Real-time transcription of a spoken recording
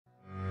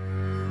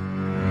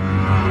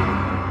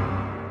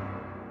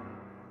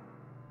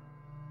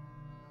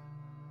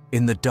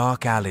In the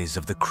dark alleys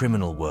of the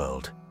criminal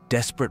world,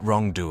 desperate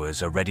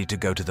wrongdoers are ready to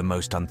go to the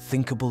most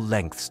unthinkable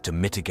lengths to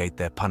mitigate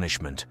their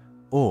punishment,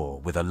 or,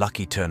 with a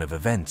lucky turn of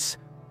events,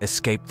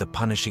 escape the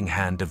punishing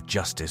hand of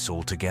justice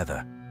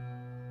altogether.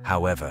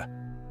 However,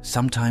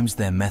 sometimes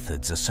their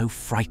methods are so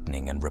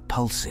frightening and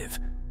repulsive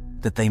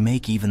that they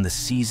make even the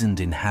seasoned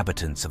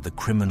inhabitants of the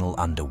criminal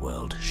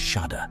underworld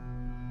shudder.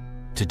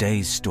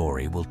 Today's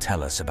story will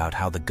tell us about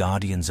how the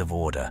guardians of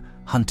order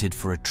hunted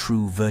for a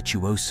true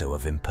virtuoso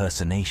of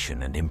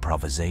impersonation and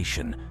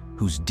improvisation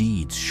whose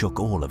deeds shook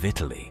all of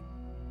Italy.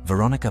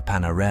 Veronica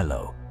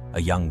Panarello,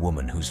 a young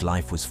woman whose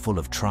life was full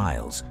of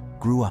trials,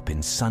 grew up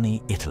in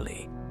sunny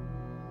Italy.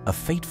 A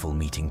fateful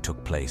meeting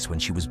took place when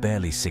she was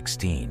barely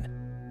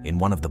 16. In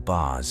one of the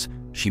bars,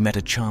 she met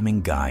a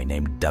charming guy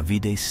named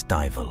Davide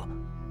Stival.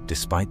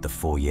 Despite the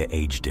 4-year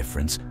age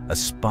difference, a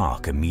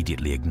spark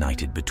immediately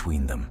ignited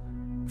between them.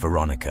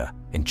 Veronica,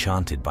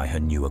 enchanted by her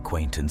new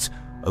acquaintance,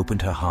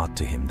 opened her heart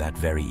to him that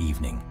very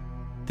evening.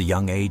 The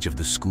young age of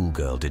the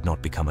schoolgirl did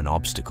not become an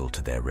obstacle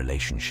to their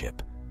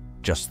relationship.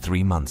 Just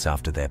 3 months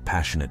after their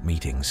passionate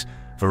meetings,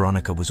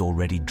 Veronica was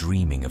already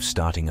dreaming of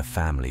starting a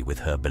family with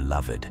her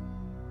beloved.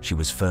 She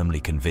was firmly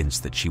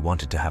convinced that she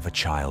wanted to have a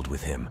child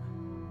with him.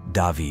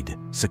 David,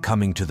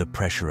 succumbing to the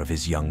pressure of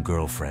his young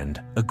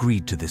girlfriend,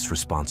 agreed to this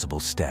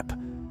responsible step.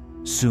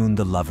 Soon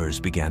the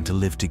lovers began to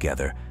live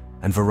together,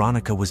 and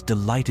Veronica was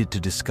delighted to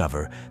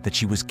discover that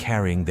she was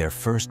carrying their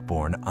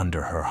firstborn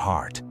under her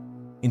heart.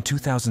 In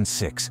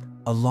 2006,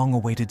 a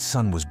long-awaited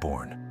son was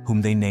born, whom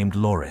they named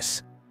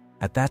Loris.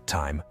 At that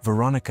time,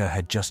 Veronica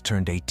had just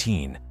turned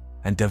 18,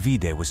 and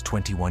Davide was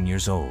 21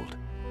 years old.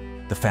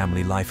 The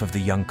family life of the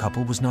young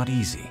couple was not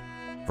easy.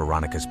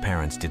 Veronica's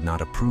parents did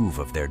not approve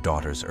of their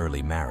daughter's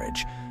early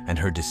marriage and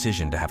her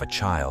decision to have a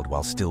child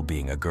while still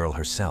being a girl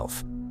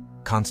herself.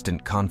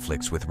 Constant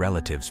conflicts with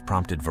relatives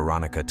prompted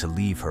Veronica to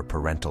leave her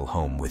parental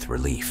home with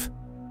relief.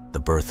 The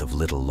birth of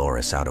little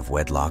Loris out of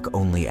wedlock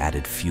only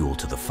added fuel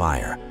to the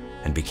fire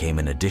and became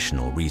an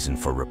additional reason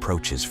for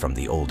reproaches from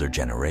the older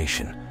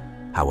generation.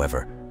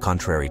 However,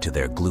 contrary to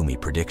their gloomy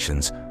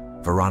predictions,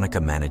 Veronica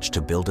managed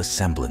to build a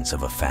semblance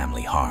of a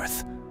family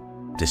hearth.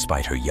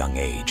 Despite her young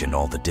age and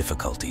all the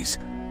difficulties,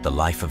 the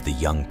life of the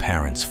young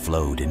parents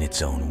flowed in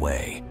its own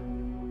way.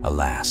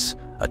 Alas,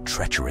 a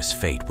treacherous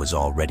fate was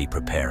already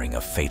preparing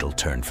a fatal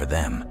turn for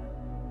them.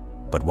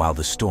 But while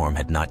the storm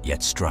had not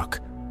yet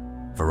struck,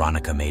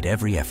 Veronica made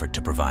every effort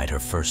to provide her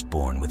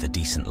firstborn with a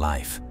decent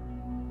life.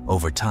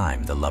 Over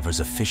time, the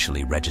lovers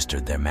officially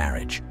registered their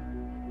marriage,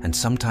 and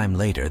sometime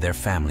later their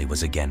family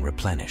was again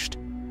replenished.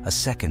 A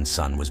second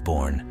son was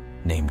born,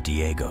 named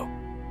Diego.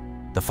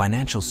 The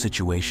financial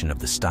situation of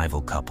the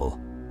Stival couple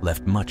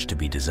left much to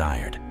be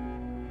desired.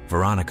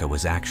 Veronica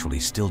was actually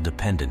still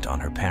dependent on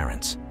her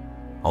parents.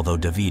 Although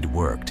David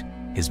worked,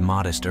 his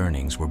modest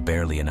earnings were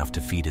barely enough to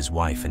feed his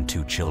wife and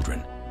 2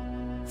 children.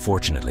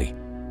 Fortunately,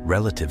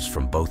 relatives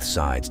from both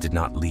sides did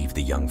not leave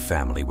the young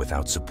family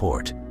without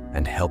support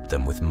and helped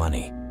them with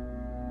money.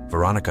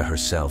 Veronica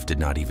herself did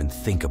not even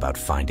think about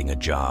finding a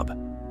job.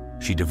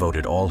 She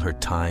devoted all her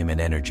time and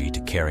energy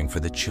to caring for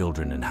the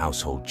children and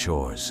household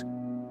chores.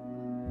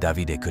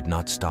 Davide could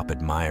not stop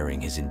admiring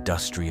his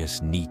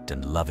industrious, neat,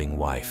 and loving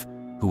wife,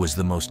 who was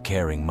the most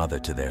caring mother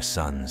to their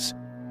sons.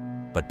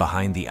 But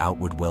behind the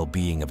outward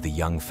well-being of the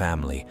young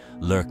family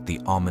lurked the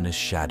ominous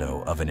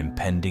shadow of an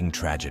impending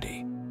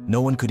tragedy.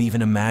 No one could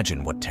even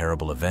imagine what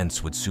terrible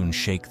events would soon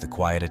shake the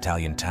quiet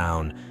Italian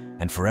town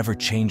and forever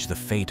change the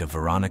fate of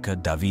Veronica,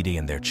 Davide,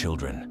 and their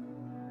children.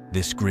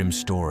 This grim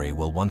story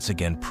will once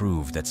again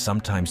prove that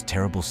sometimes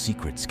terrible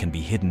secrets can be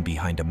hidden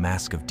behind a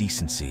mask of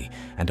decency,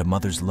 and a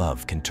mother's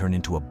love can turn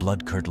into a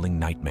blood-curdling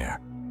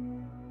nightmare.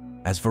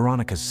 As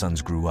Veronica's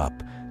sons grew up,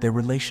 their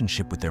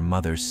relationship with their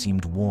mother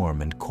seemed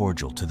warm and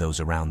cordial to those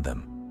around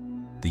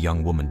them. The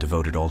young woman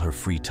devoted all her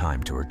free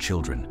time to her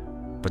children,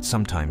 but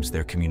sometimes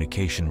their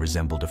communication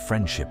resembled a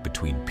friendship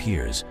between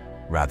peers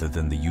rather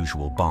than the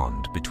usual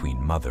bond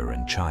between mother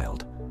and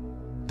child.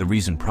 The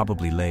reason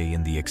probably lay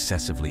in the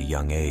excessively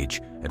young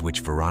age at which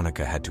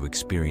Veronica had to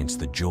experience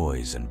the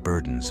joys and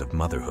burdens of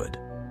motherhood.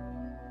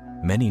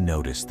 Many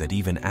noticed that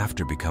even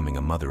after becoming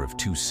a mother of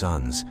 2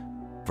 sons,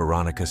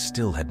 Veronica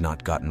still had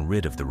not gotten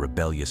rid of the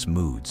rebellious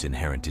moods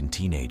inherent in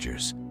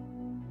teenagers.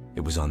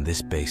 It was on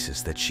this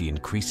basis that she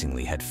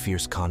increasingly had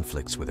fierce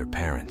conflicts with her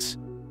parents.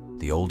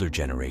 The older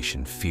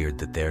generation feared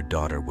that their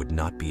daughter would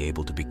not be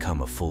able to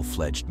become a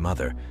full-fledged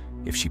mother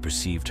if she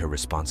perceived her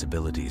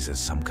responsibilities as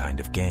some kind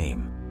of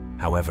game.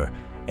 However,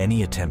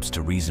 any attempts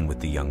to reason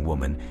with the young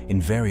woman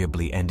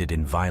invariably ended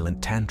in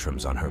violent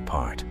tantrums on her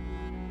part.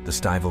 The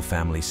Stival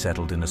family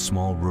settled in a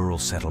small rural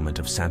settlement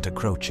of Santa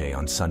Croce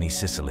on sunny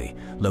Sicily,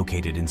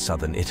 located in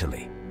southern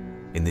Italy.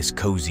 In this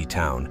cozy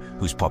town,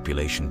 whose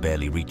population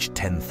barely reached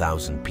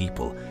 10,000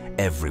 people,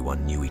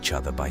 everyone knew each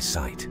other by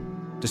sight.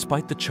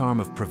 Despite the charm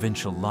of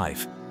provincial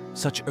life,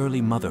 such early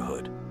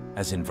motherhood,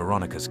 as in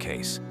Veronica's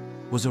case,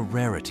 was a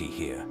rarity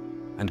here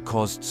and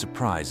caused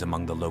surprise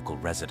among the local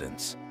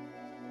residents.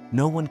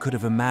 No one could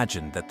have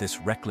imagined that this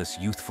reckless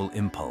youthful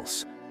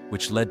impulse,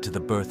 which led to the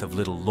birth of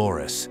little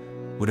Loris,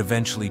 would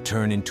eventually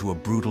turn into a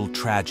brutal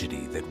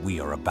tragedy that we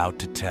are about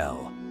to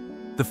tell.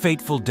 The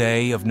fateful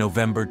day of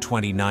November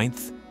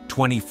 29th,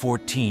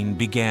 2014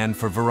 began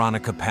for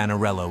Veronica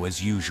Panarello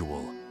as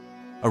usual.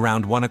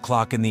 Around 1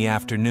 o'clock in the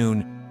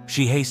afternoon,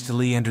 she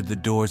hastily entered the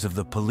doors of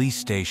the police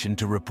station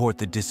to report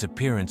the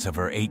disappearance of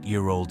her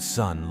 8-year-old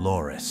son,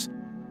 Loris.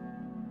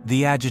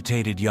 The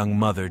agitated young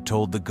mother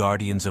told the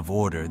guardians of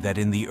order that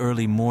in the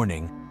early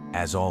morning,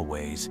 as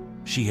always,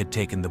 she had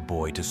taken the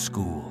boy to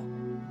school.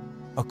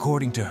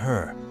 According to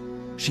her,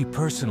 she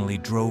personally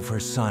drove her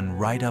son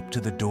right up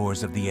to the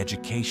doors of the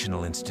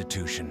educational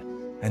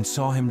institution and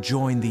saw him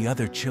join the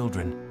other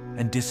children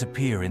and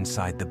disappear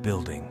inside the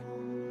building.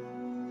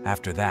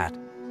 After that,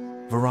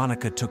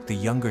 Veronica took the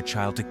younger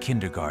child to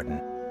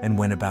kindergarten and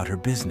went about her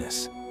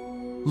business.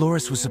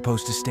 Loris was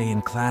supposed to stay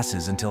in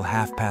classes until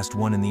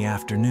 1:30 in the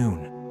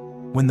afternoon.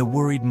 When the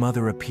worried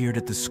mother appeared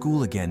at the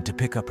school again to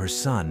pick up her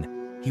son,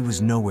 he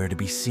was nowhere to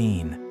be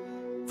seen.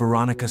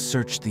 Veronica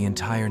searched the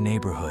entire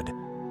neighborhood,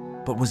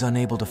 but was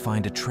unable to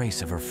find a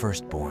trace of her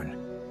firstborn.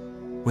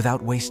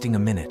 Without wasting a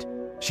minute,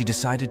 she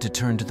decided to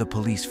turn to the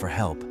police for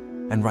help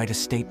and write a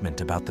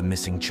statement about the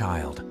missing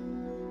child.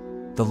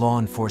 The law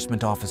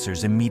enforcement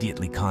officers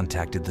immediately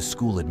contacted the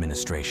school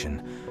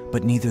administration,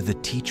 but neither the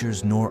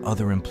teachers nor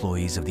other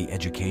employees of the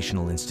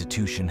educational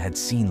institution had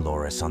seen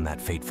Loris on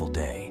that fateful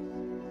day.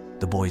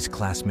 The boy's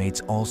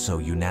classmates also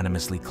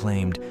unanimously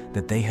claimed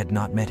that they had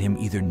not met him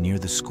either near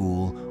the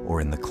school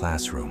or in the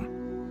classroom.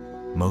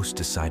 Most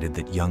decided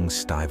that young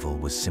Stivel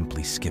was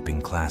simply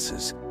skipping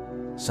classes.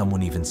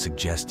 Someone even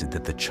suggested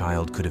that the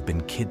child could have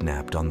been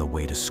kidnapped on the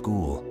way to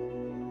school.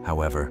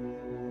 However,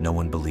 no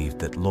one believed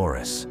that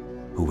Loris,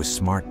 who was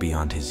smart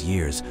beyond his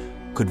years,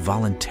 could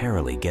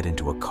voluntarily get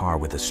into a car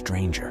with a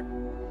stranger.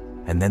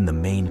 And then the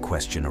main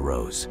question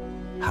arose: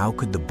 how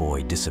could the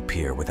boy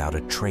disappear without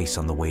a trace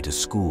on the way to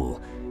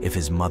school if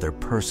his mother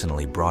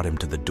personally brought him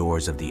to the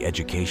doors of the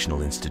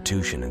educational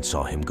institution and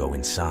saw him go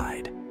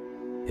inside?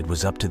 It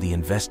was up to the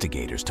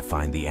investigators to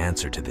find the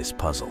answer to this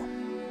puzzle,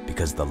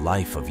 because the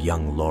life of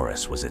young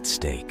Loris was at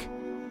stake.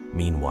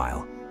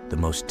 Meanwhile, the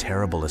most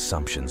terrible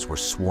assumptions were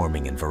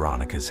swarming in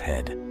Veronica's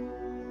head.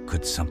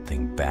 Could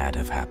something bad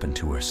have happened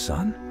to her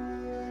son?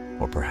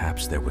 Or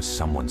perhaps there was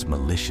someone's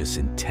malicious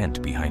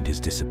intent behind his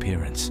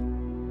disappearance.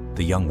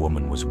 The young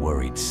woman was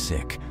worried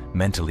sick,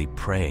 mentally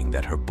praying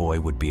that her boy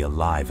would be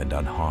alive and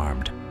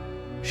unharmed.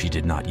 She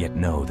did not yet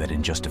know that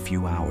in just a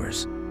few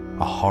hours,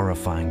 a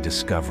horrifying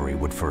discovery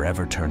would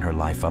forever turn her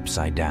life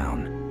upside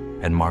down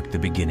and mark the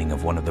beginning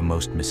of one of the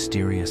most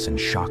mysterious and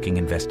shocking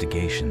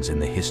investigations in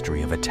the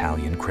history of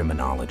Italian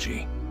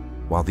criminology.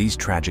 While these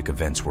tragic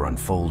events were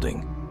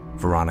unfolding,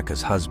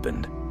 Veronica's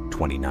husband,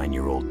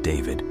 29-year-old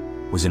David,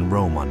 was in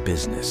Rome on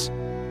business.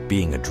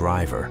 Being a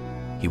driver,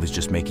 he was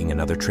just making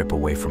another trip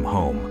away from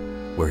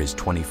home, where his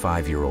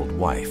 25-year-old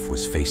wife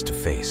was face to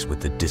face with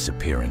the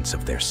disappearance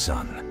of their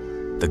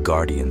son. The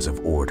guardians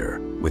of order,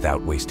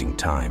 without wasting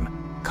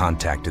time,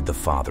 contacted the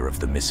father of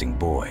the missing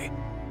boy.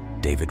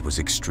 David was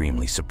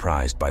extremely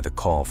surprised by the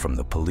call from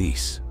the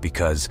police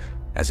because,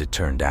 as it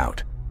turned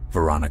out,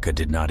 Veronica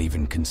did not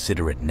even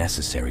consider it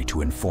necessary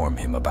to inform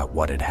him about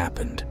what had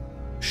happened.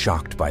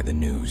 Shocked by the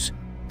news,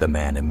 the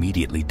man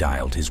immediately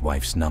dialed his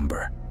wife's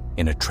number.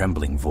 In a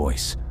trembling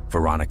voice,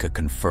 Veronica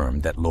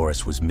confirmed that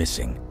Loris was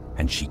missing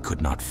and she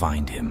could not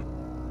find him.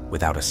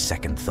 Without a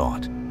second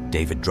thought,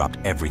 David dropped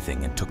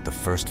everything and took the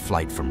first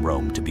flight from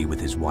Rome to be with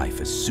his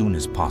wife as soon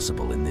as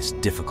possible in this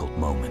difficult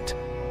moment.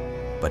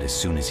 But as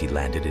soon as he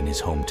landed in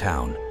his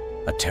hometown,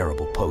 a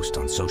terrible post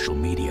on social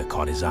media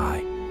caught his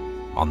eye.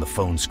 On the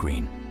phone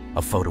screen,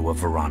 a photo of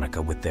Veronica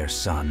with their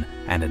son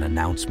and an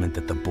announcement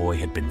that the boy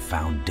had been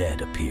found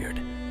dead appeared.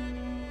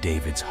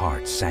 David's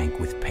heart sank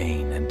with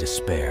pain and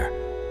despair.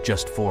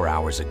 Just 4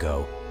 hours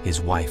ago, his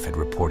wife had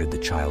reported the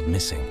child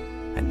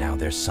missing, and now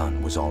their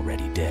son was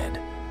already dead.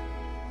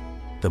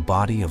 The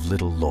body of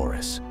little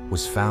Loris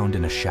was found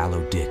in a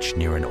shallow ditch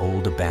near an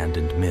old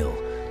abandoned mill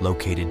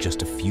located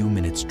just a few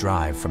minutes'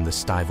 drive from the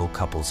Stivel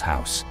couple's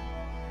house.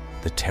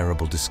 The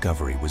terrible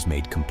discovery was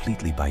made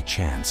completely by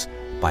chance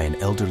by an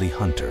elderly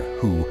hunter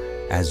who,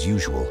 as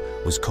usual,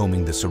 was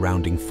combing the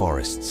surrounding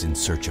forests in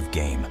search of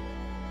game.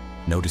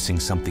 Noticing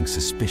something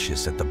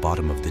suspicious at the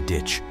bottom of the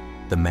ditch,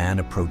 the man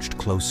approached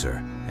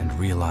closer and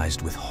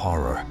realized with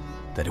horror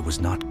that it was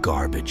not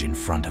garbage in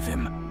front of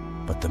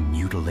him, but the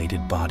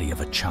mutilated body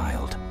of a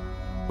child.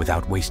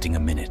 Without wasting a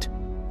minute,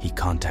 he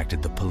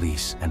contacted the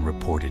police and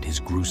reported his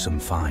gruesome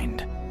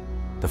find.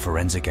 The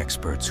forensic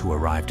experts who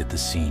arrived at the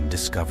scene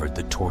discovered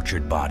the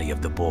tortured body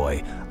of the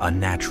boy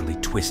unnaturally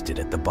twisted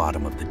at the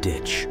bottom of the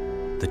ditch.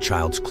 The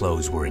child's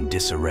clothes were in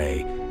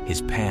disarray,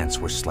 his pants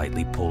were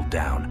slightly pulled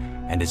down,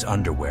 and his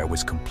underwear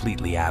was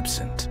completely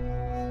absent.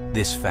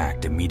 This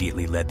fact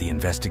immediately led the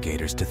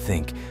investigators to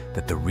think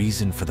that the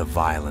reason for the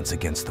violence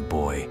against the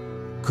boy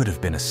could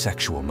have been a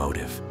sexual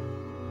motive.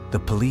 The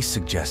police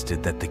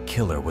suggested that the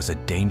killer was a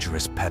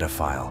dangerous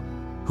pedophile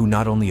who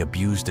not only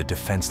abused a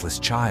defenseless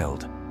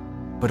child,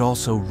 but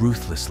also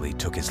ruthlessly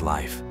took his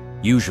life.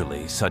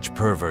 Usually, such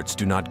perverts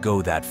do not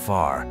go that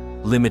far,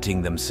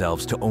 limiting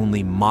themselves to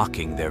only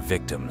mocking their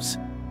victims.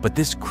 But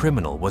this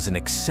criminal was an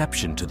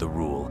exception to the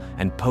rule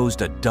and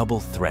posed a double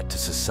threat to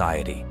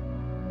society.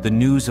 The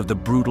news of the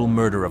brutal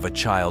murder of a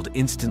child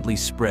instantly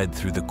spread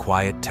through the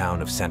quiet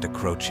town of Santa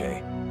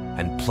Croce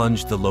and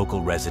plunged the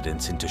local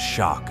residents into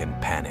shock and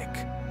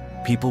panic.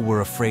 People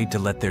were afraid to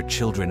let their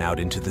children out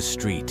into the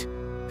street,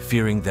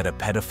 fearing that a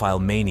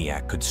pedophile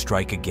maniac could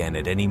strike again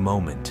at any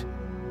moment.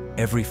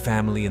 Every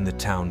family in the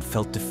town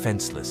felt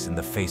defenseless in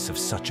the face of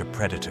such a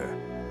predator.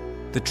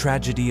 The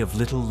tragedy of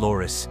little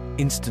Loris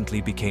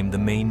instantly became the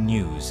main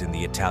news in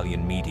the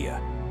Italian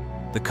media.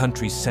 The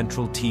country's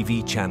central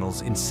TV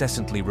channels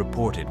incessantly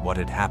reported what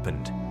had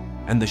happened,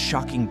 and the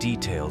shocking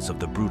details of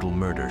the brutal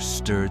murder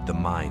stirred the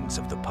minds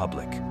of the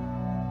public.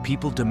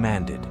 People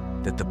demanded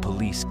that the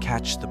police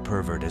catch the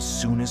pervert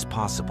as soon as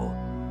possible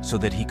so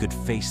that he could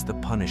face the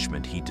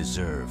punishment he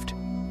deserved.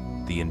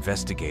 The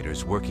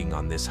investigators working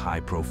on this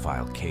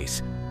high-profile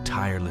case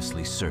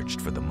tirelessly searched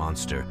for the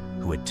monster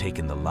who had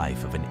taken the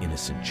life of an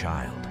innocent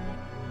child.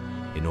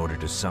 In order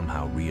to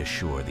somehow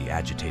reassure the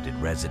agitated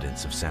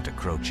residents of Santa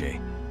Croce,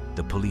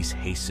 the police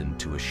hastened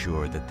to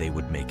assure that they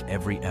would make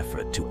every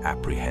effort to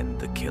apprehend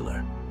the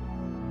killer.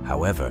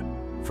 However,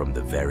 from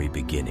the very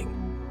beginning,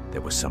 there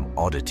were some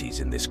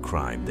oddities in this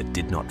crime that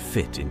did not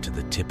fit into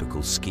the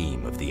typical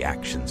scheme of the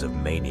actions of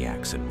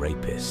maniacs and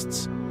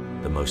rapists.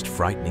 The most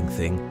frightening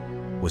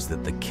thing was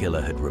that the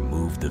killer had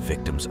removed the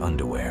victim's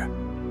underwear,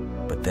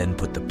 but then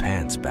put the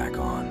pants back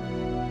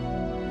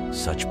on.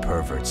 Such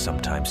perverts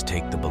sometimes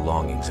take the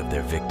belongings of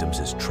their victims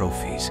as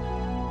trophies,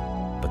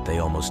 but they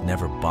almost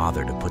never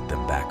bother to put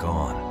them back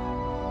on.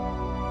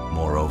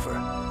 Moreover,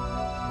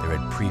 there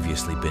had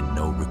previously been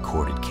no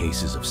recorded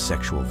cases of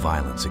sexual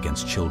violence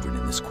against children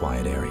in this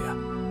quiet area.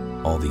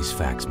 All these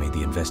facts made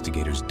the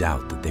investigators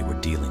doubt that they were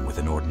dealing with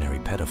an ordinary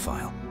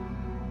pedophile.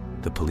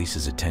 The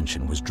police's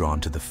attention was drawn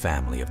to the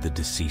family of the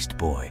deceased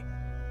boy.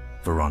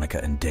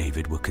 Veronica and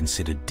David were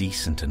considered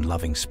decent and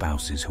loving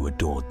spouses who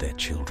adored their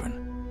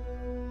children.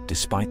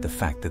 Despite the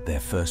fact that their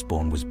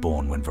firstborn was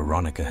born when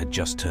Veronica had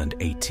just turned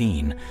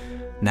 18,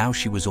 now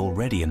she was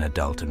already an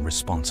adult and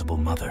responsible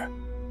mother.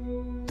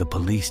 The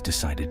police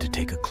decided to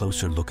take a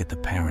closer look at the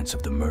parents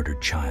of the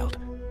murdered child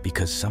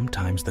because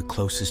sometimes the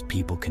closest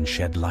people can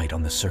shed light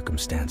on the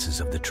circumstances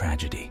of the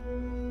tragedy.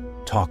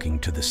 Talking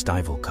to the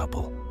Stiefel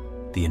couple,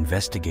 the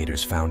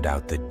investigators found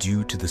out that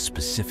due to the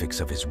specifics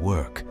of his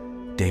work,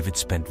 David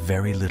spent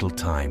very little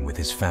time with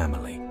his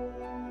family.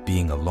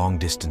 Being a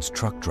long-distance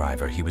truck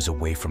driver, he was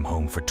away from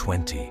home for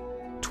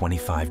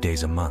 25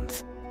 days a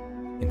month.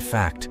 In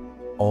fact,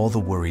 all the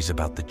worries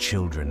about the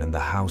children and the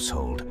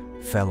household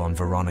fell on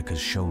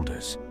Veronica's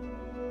shoulders.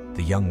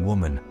 The young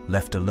woman,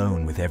 left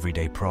alone with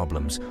everyday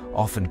problems,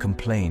 often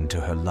complained to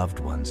her loved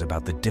ones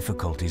about the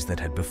difficulties that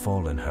had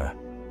befallen her.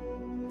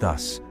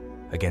 Thus,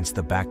 against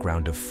the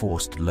background of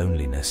forced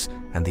loneliness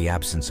and the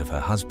absence of her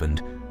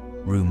husband,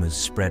 rumors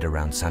spread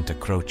around Santa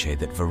Croce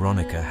that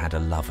Veronica had a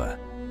lover.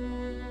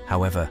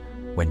 However,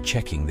 when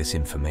checking this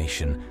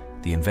information,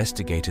 the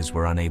investigators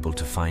were unable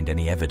to find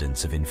any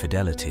evidence of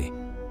infidelity.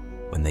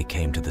 When they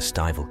came to the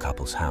Stiefel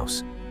couple's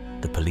house,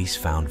 the police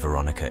found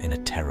Veronica in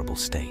a terrible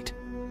state.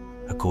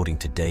 According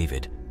to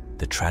David,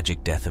 the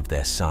tragic death of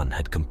their son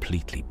had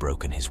completely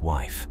broken his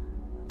wife.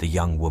 The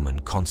young woman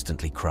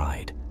constantly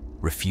cried,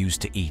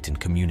 refused to eat and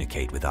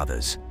communicate with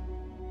others.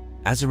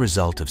 As a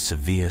result of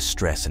severe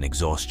stress and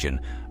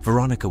exhaustion,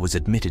 Veronica was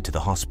admitted to the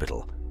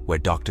hospital, where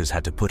doctors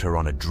had to put her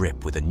on a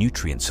drip with a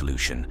nutrient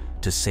solution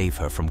to save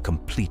her from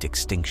complete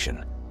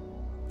extinction.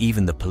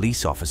 Even the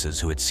police officers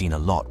who had seen a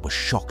lot were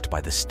shocked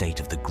by the state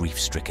of the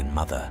grief-stricken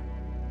mother.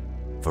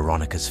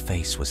 Veronica's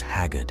face was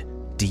haggard,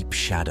 deep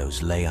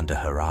shadows lay under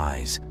her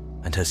eyes,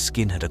 and her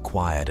skin had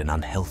acquired an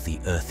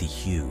unhealthy, earthy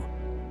hue.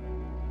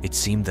 It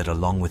seemed that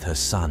along with her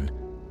son,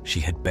 she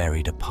had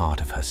buried a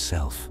part of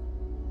herself.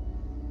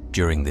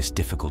 During this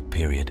difficult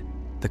period,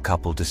 the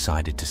couple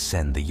decided to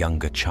send the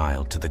younger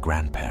child to the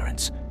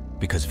grandparents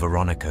because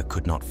Veronica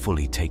could not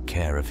fully take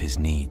care of his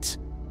needs.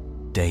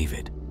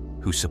 David,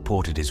 who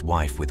supported his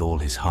wife with all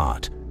his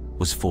heart,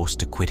 was forced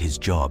to quit his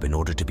job in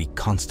order to be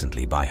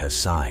constantly by her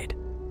side.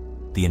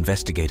 The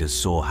investigators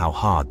saw how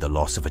hard the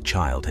loss of a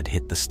child had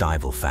hit the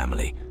Stiefel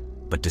family,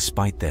 but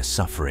despite their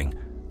suffering,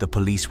 the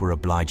police were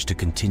obliged to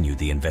continue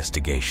the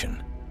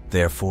investigation.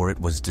 Therefore, it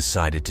was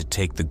decided to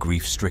take the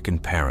grief-stricken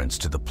parents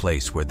to the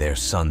place where their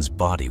son's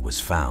body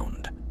was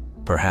found.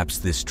 Perhaps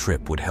this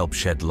trip would help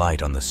shed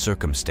light on the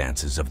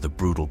circumstances of the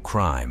brutal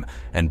crime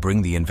and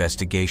bring the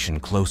investigation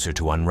closer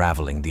to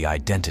unraveling the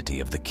identity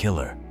of the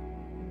killer.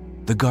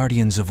 The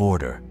guardians of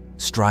order,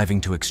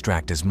 striving to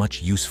extract as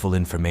much useful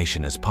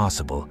information as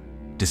possible,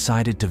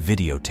 decided to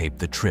videotape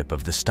the trip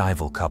of the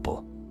Stiefel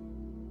couple.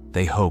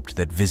 They hoped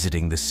that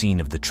visiting the scene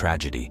of the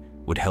tragedy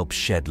would help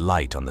shed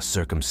light on the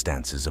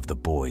circumstances of the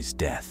boy's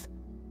death.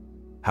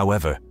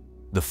 However,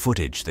 the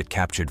footage that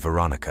captured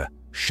Veronica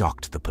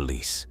shocked the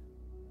police.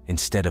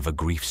 Instead of a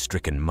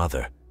grief-stricken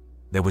mother,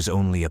 there was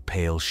only a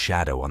pale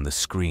shadow on the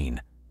screen,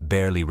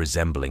 barely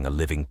resembling a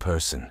living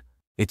person.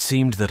 It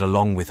seemed that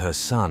along with her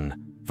son,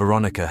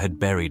 Veronica had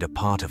buried a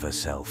part of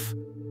herself.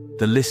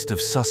 The list of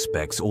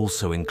suspects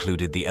also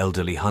included the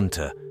elderly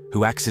hunter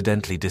who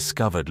accidentally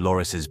discovered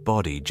Loris's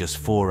body just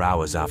 4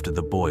 hours after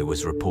the boy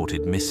was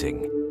reported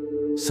missing.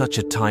 Such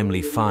a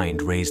timely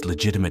find raised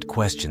legitimate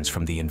questions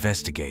from the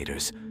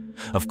investigators.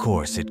 Of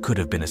course, it could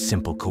have been a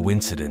simple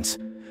coincidence,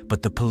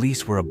 but the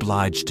police were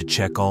obliged to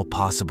check all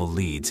possible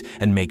leads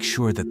and make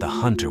sure that the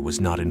hunter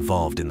was not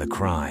involved in the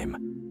crime.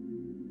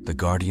 The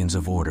Guardians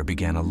of Order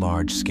began a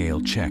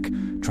large-scale check,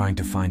 trying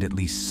to find at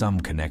least some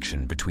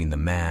connection between the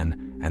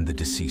man and the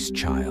deceased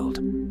child.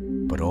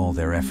 But all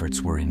their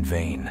efforts were in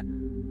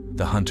vain.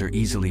 The hunter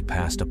easily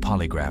passed a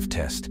polygraph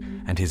test,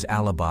 and his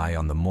alibi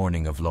on the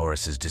morning of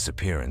Loris's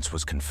disappearance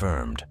was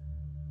confirmed.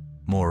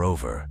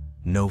 Moreover,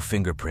 no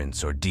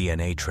fingerprints or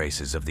DNA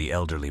traces of the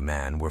elderly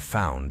man were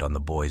found on the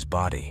boy's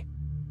body.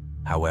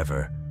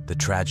 However, the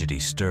tragedy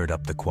stirred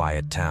up the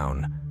quiet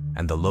town,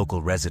 and the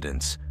local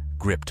residents,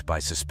 gripped by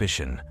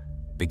suspicion,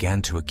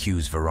 began to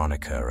accuse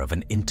Veronica of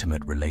an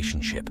intimate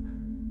relationship,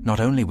 not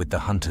only with the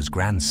hunter's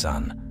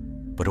grandson,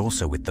 but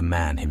also with the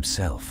man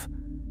himself.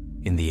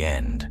 In the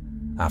end,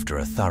 after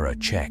a thorough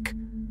check,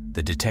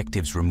 the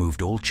detectives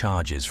removed all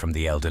charges from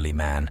the elderly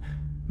man,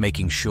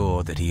 making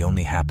sure that he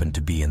only happened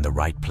to be in the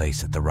right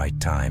place at the right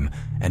time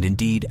and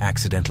indeed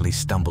accidentally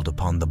stumbled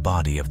upon the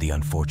body of the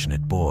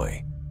unfortunate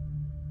boy.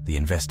 The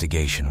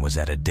investigation was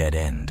at a dead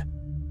end.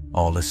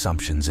 All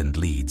assumptions and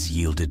leads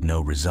yielded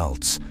no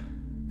results,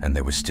 and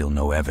there was still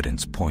no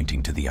evidence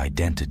pointing to the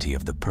identity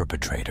of the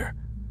perpetrator.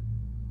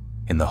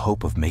 In the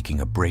hope of making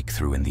a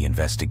breakthrough in the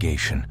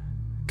investigation,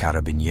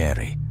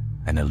 Carabinieri,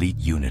 an elite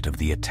unit of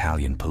the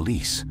Italian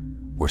police,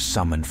 were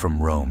summoned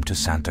from Rome to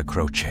Santa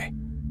Croce.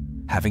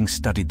 Having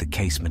studied the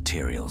case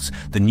materials,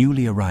 the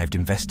newly arrived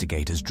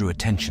investigators drew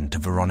attention to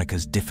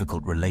Veronica's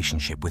difficult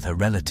relationship with her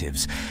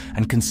relatives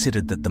and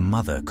considered that the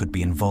mother could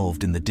be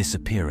involved in the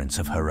disappearance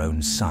of her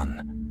own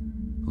son.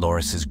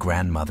 Loris's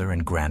grandmother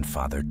and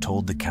grandfather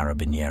told the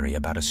Carabinieri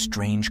about a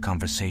strange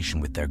conversation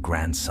with their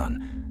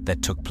grandson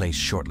that took place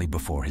shortly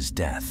before his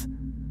death.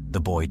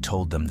 The boy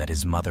told them that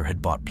his mother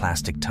had bought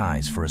plastic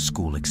ties for a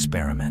school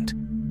experiment.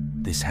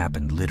 This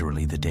happened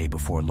literally the day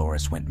before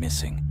Loris went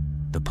missing.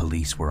 The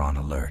police were on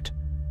alert.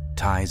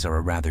 Ties are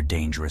a rather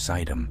dangerous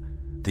item,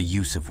 the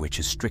use of which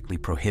is strictly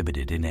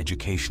prohibited in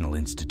educational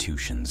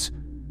institutions.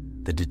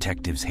 The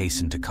detectives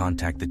hastened to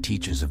contact the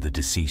teachers of the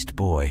deceased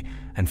boy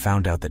and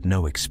found out that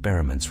no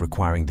experiments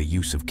requiring the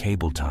use of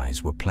cable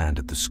ties were planned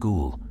at the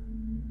school.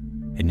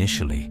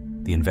 Initially,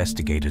 the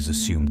investigators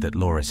assumed that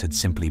Loris had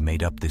simply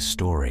made up this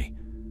story.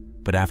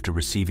 But after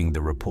receiving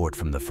the report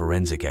from the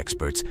forensic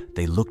experts,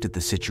 they looked at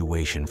the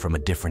situation from a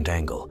different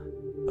angle.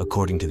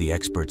 According to the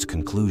experts'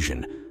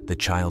 conclusion, the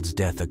child's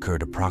death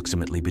occurred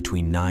approximately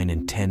between 9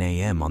 and 10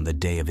 a.m. on the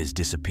day of his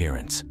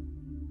disappearance.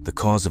 The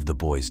cause of the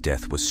boy's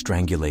death was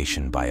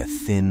strangulation by a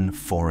thin,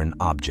 foreign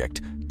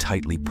object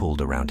tightly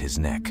pulled around his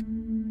neck.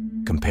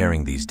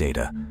 Comparing these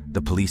data,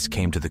 the police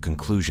came to the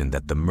conclusion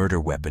that the murder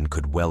weapon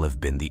could well have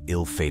been the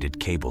ill-fated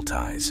cable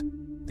ties.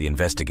 The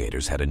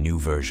investigators had a new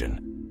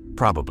version.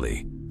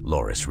 Probably,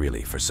 Loris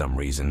really, for some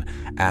reason,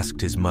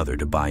 asked his mother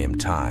to buy him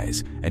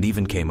ties and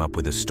even came up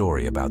with a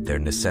story about their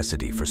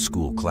necessity for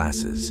school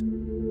classes.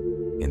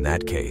 In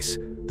that case,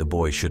 the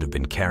boy should have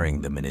been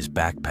carrying them in his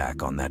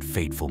backpack on that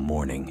fateful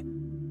morning.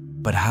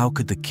 But how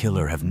could the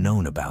killer have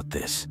known about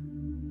this?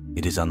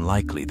 It is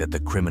unlikely that the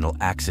criminal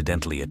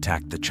accidentally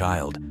attacked the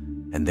child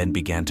and then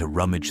began to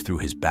rummage through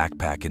his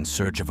backpack in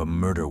search of a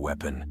murder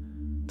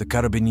weapon. The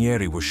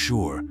Carabinieri were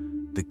sure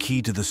the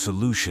key to the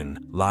solution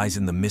lies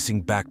in the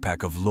missing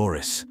backpack of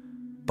Loris.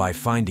 By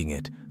finding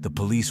it, the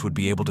police would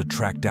be able to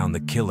track down the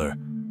killer.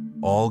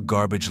 All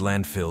garbage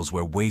landfills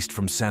where waste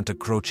from Santa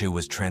Croce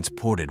was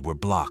transported were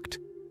blocked.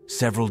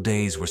 Several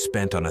days were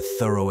spent on a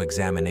thorough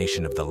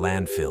examination of the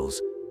landfills,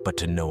 but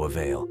to no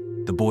avail.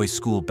 The boy's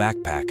school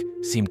backpack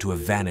seemed to have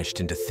vanished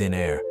into thin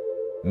air.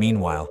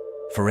 Meanwhile,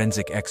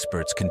 forensic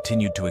experts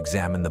continued to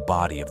examine the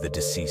body of the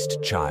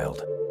deceased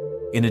child.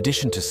 In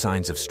addition to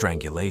signs of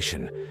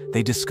strangulation,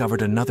 they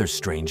discovered another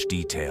strange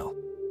detail.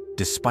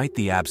 Despite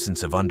the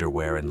absence of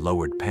underwear and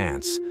lowered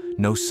pants,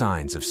 no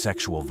signs of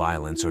sexual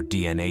violence or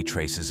DNA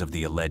traces of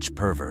the alleged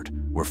pervert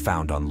were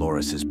found on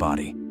Loris's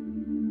body.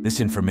 This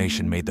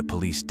information made the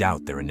police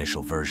doubt their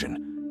initial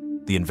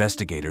version. The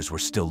investigators were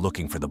still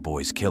looking for the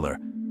boy's killer,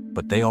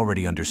 but they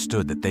already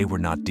understood that they were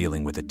not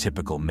dealing with a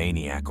typical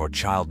maniac or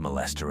child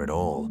molester at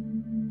all.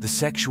 The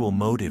sexual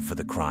motive for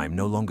the crime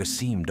no longer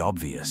seemed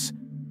obvious.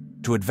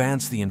 To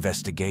advance the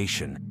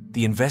investigation,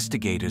 the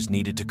investigators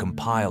needed to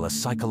compile a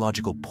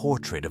psychological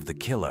portrait of the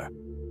killer.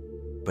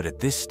 But at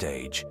this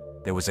stage,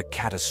 there was a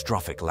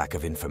catastrophic lack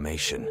of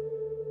information.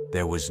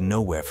 There was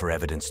nowhere for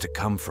evidence to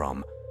come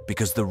from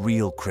because the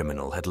real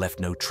criminal had left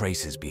no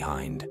traces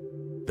behind.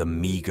 The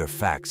meager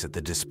facts at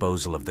the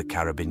disposal of the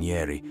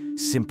Carabinieri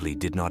simply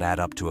did not add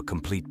up to a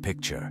complete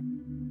picture.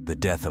 The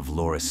death of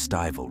Loris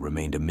Stivel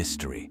remained a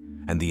mystery,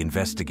 and the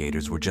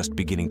investigators were just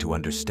beginning to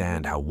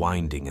understand how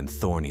winding and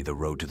thorny the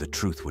road to the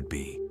truth would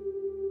be.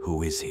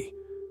 Who is he?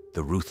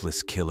 the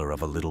ruthless killer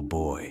of a little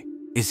boy?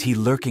 Is he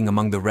lurking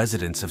among the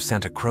residents of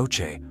Santa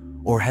Croce,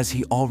 or has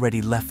he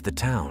already left the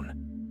town?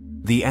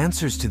 The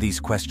answers to these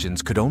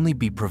questions could only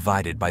be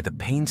provided by the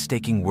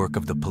painstaking work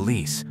of the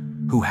police,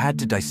 who had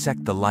to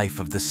dissect the life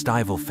of the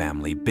Stival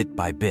family bit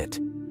by bit.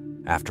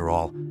 After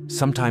all,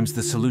 sometimes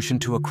the solution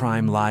to a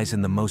crime lies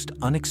in the most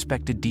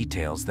unexpected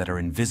details that are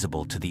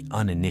invisible to the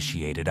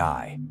uninitiated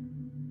eye.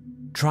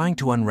 Trying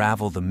to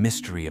unravel the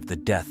mystery of the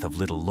death of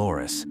little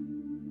Loris,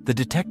 the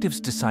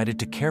detectives decided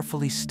to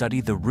carefully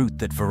study the route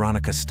that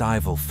Veronica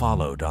Stival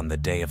followed on the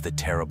day of the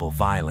terrible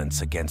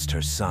violence against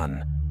her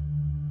son.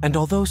 And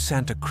although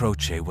Santa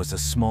Croce was a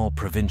small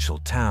provincial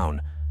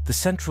town, the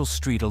central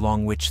street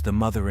along which the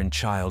mother and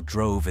child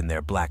drove in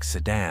their black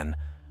sedan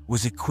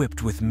was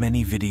equipped with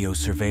many video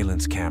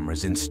surveillance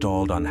cameras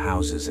installed on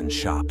houses and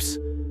shops.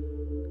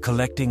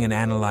 Collecting and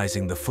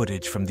analyzing the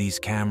footage from these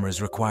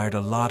cameras required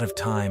a lot of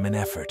time and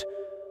effort.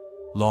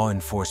 Law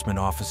enforcement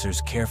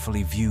officers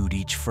carefully viewed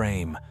each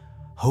frame,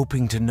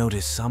 hoping to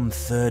notice some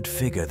third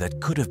figure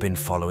that could have been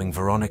following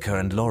Veronica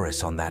and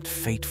Loris on that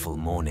fateful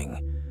morning.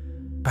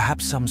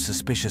 Perhaps some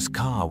suspicious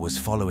car was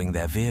following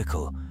their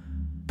vehicle,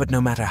 but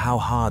no matter how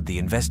hard the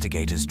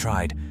investigators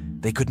tried,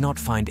 they could not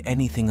find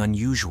anything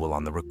unusual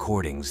on the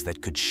recordings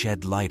that could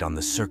shed light on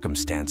the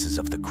circumstances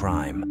of the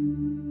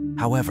crime.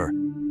 However,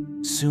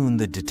 soon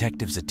the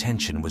detectives'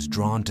 attention was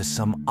drawn to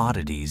some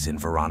oddities in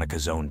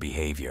Veronica's own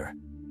behavior.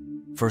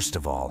 First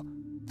of all,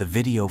 the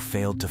video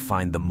failed to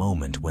find the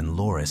moment when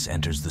Loris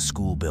enters the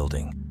school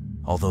building,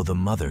 although the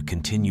mother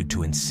continued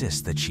to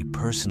insist that she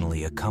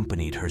personally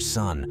accompanied her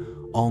son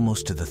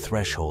almost to the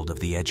threshold of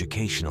the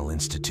educational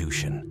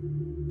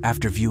institution.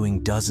 After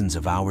viewing dozens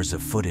of hours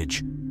of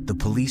footage, the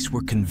police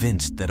were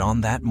convinced that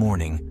on that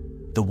morning,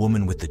 the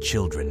woman with the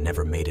children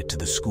never made it to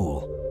the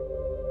school.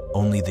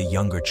 Only the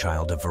younger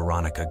child of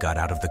Veronica got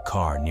out of the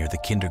car near the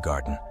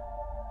kindergarten.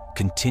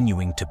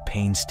 Continuing to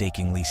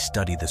painstakingly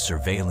study the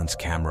surveillance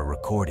camera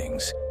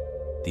recordings,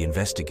 the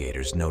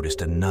investigators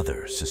noticed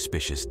another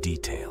suspicious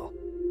detail.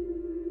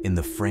 In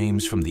the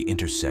frames from the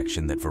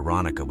intersection that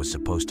Veronica was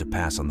supposed to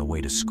pass on the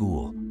way to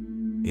school,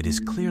 it is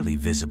clearly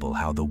visible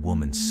how the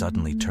woman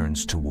suddenly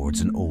turns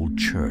towards an old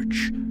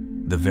church,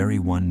 the very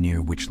one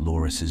near which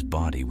Loris's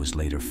body was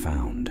later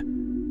found.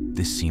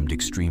 This seemed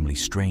extremely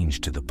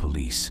strange to the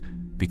police,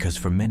 because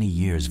for many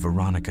years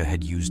Veronica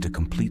had used a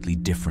completely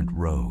different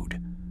road.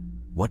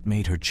 What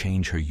made her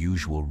change her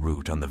usual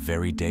route on the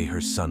very day her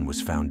son was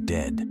found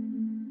dead?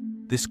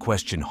 This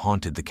question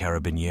haunted the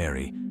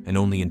Carabinieri and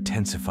only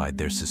intensified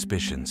their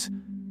suspicions.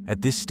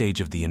 At this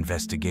stage of the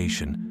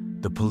investigation,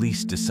 the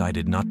police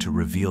decided not to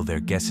reveal their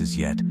guesses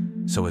yet,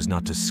 so as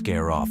not to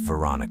scare off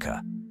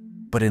Veronica.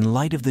 But in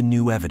light of the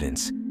new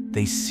evidence,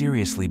 they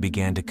seriously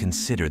began to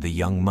consider the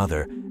young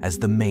mother as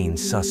the main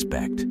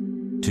suspect.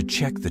 To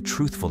check the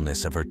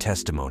truthfulness of her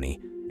testimony,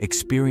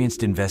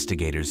 experienced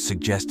investigators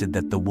suggested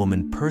that the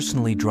woman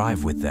personally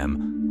drive with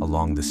them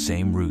along the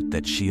same route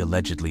that she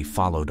allegedly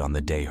followed on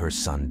the day her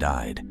son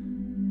died.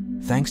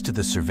 Thanks to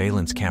the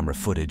surveillance camera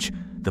footage,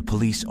 the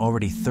police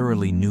already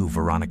thoroughly knew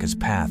Veronica's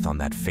path on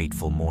that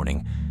fateful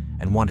morning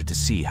and wanted to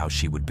see how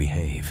she would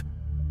behave.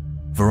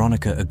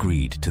 Veronica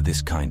agreed to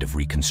this kind of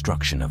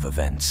reconstruction of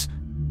events.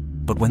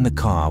 But when the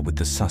car with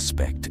the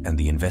suspect and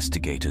the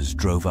investigators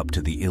drove up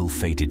to the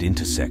ill-fated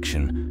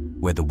intersection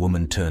where the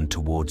woman turned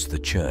towards the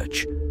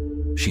church,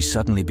 she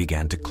suddenly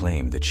began to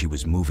claim that she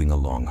was moving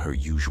along her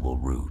usual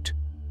route.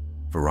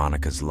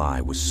 Veronica's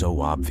lie was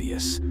so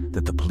obvious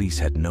that the police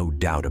had no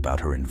doubt about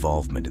her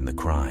involvement in the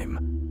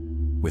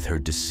crime. With her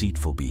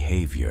deceitful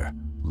behavior,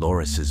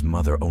 Loris's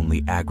mother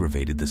only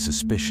aggravated the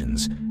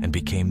suspicions and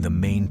became the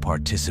main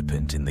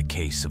participant in the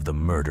case of the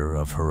murder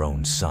of her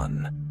own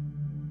son.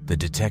 The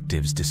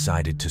detectives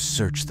decided to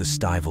search the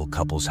Stival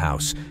couple's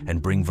house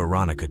and bring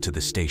Veronica to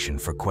the station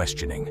for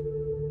questioning.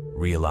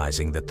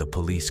 Realizing that the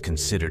police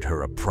considered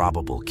her a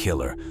probable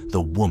killer,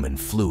 the woman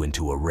flew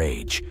into a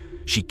rage.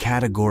 She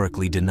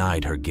categorically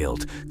denied her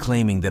guilt,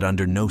 claiming that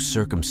under no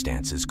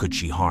circumstances could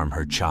she harm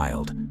her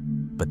child.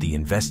 But the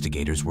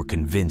investigators were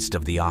convinced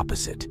of the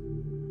opposite.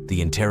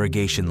 The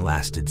interrogation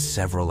lasted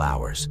several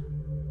hours,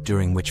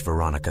 during which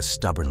Veronica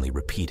stubbornly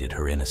repeated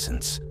her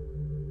innocence.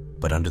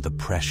 But under the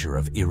pressure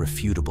of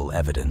irrefutable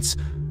evidence,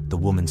 the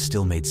woman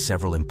still made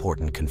several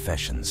important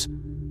confessions.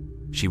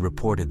 She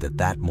reported that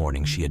that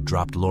morning she had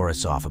dropped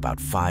Loris off about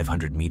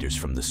 500 meters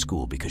from the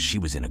school because she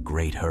was in a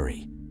great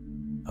hurry.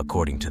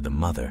 According to the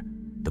mother,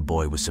 the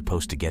boy was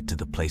supposed to get to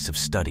the place of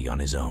study on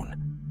his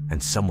own,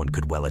 and someone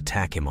could well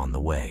attack him on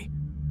the way.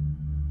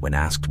 When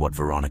asked what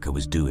Veronica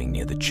was doing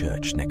near the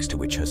church next to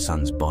which her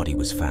son's body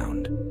was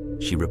found,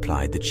 she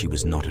replied that she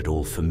was not at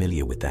all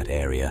familiar with that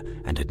area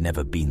and had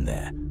never been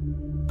there.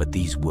 But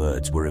these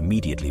words were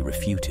immediately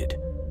refuted.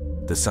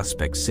 The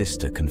suspect's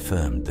sister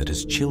confirmed that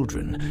as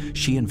children,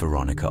 she and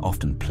Veronica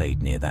often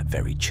played near that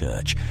very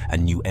church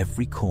and knew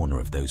every corner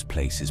of those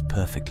places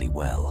perfectly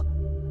well.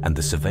 And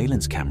the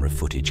surveillance camera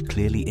footage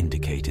clearly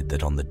indicated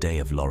that on the day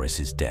of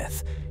Loris's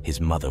death,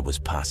 his mother was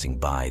passing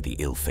by the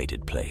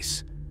ill-fated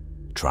place.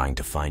 Trying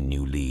to find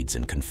new leads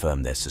and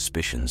confirm their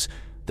suspicions,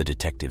 the The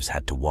detectives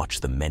had to watch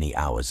the many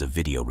hours of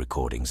video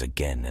recordings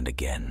again and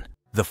again.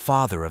 The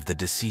father of the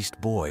deceased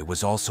boy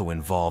was also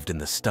involved in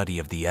the study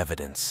of the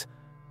evidence.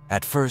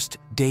 At first,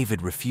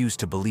 David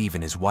refused to believe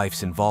in his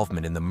wife's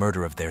involvement in the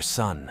murder of their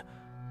son.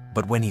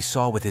 But when he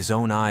saw with his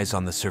own eyes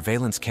on the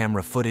surveillance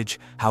camera footage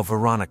how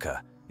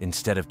Veronica,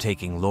 instead of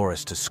taking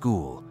Loris to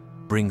school,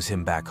 brings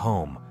him back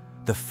home,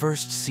 the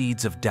first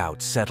seeds of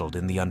doubt settled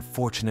in the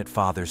unfortunate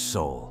father's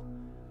soul.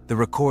 The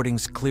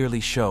recordings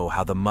clearly show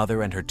how the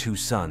mother and her two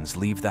sons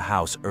leave the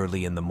house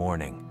early in the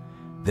morning.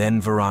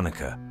 Then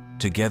Veronica,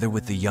 together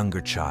with the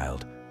younger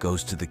child,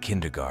 goes to the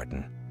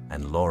kindergarten,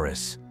 and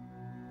Loris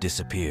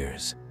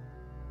disappears.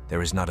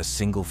 There is not a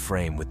single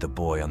frame with the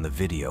boy on the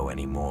video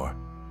anymore.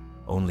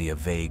 Only a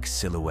vague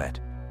silhouette,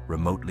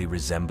 remotely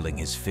resembling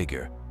his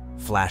figure,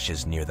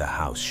 flashes near the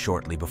house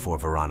shortly before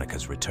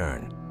Veronica's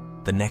return.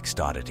 The next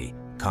oddity,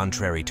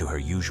 contrary to her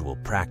usual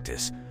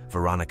practice,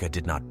 Veronica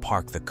did not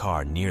park the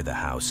car near the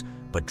house,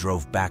 but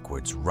drove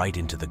backwards right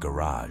into the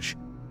garage.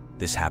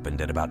 This happened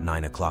at about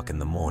 9 o'clock in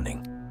the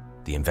morning.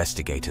 The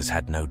investigators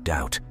had no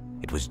doubt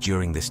it was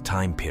during this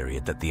time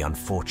period that the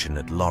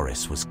unfortunate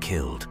Loris was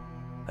killed.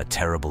 A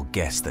terrible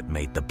guess that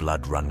made the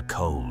blood run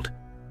cold.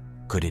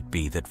 Could it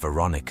be that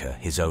Veronica,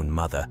 his own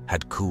mother,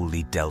 had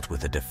coolly dealt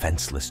with a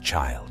defenseless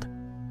child,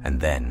 and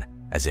then,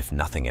 as if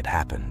nothing had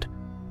happened,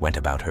 went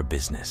about her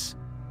business?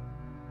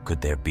 Could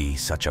there be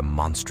such a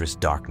monstrous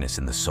darkness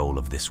in the soul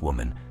of this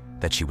woman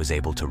that she was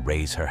able to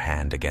raise her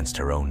hand against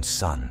her own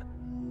son?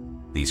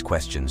 These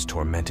questions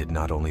tormented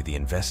not only the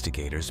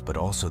investigators but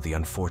also the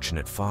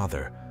unfortunate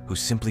father, who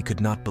simply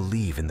could not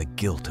believe in the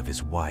guilt of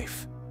his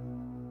wife.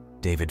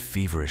 David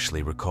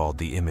feverishly recalled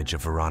the image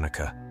of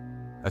Veronica,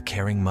 a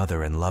caring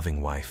mother and loving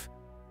wife.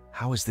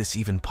 How is this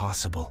even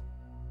possible?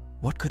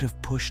 What could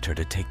have pushed her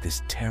to take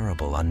this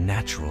terrible,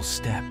 unnatural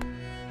step?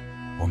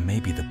 Or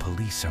maybe the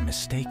police are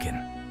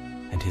mistaken,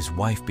 and his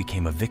wife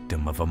became a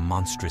victim of a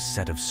monstrous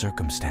set of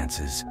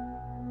circumstances.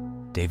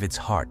 David's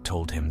heart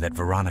told him that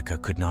Veronica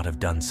could not have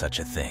done such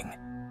a thing.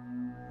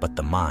 But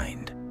the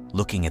mind,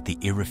 looking at the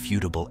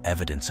irrefutable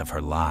evidence of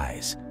her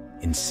lies,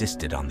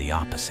 insisted on the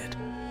opposite.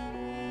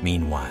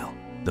 Meanwhile,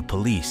 the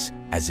police,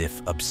 as if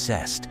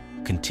obsessed,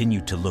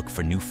 continued to look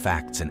for new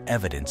facts and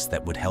evidence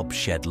that would help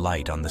shed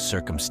light on the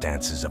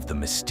circumstances of the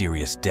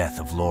mysterious death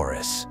of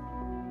Loris.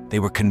 They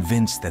were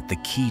convinced that the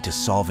key to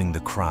solving the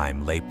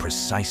crime lay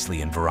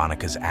precisely in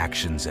Veronica's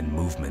actions and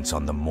movements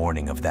on the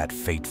morning of that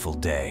fateful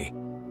day.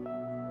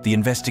 The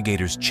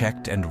investigators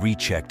checked and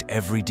rechecked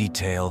every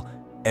detail,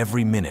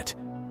 every minute,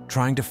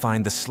 trying to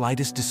find the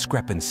slightest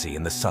discrepancy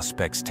in the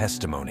suspect's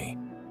testimony.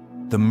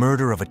 The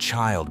murder of a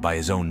child by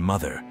his own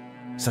mother,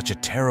 such a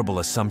terrible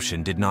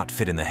assumption did not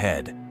fit in the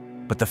head,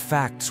 but the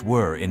facts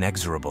were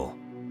inexorable.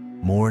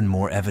 More and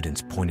more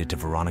evidence pointed to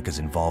Veronica's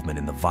involvement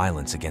in the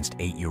violence against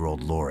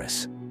 8-year-old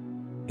Loris.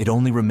 It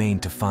only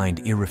remained to find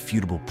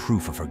irrefutable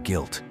proof of her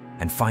guilt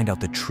and find out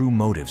the true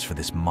motives for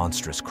this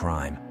monstrous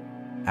crime.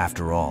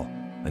 After all,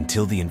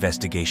 until the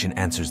investigation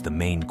answers the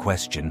main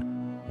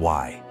question,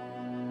 why?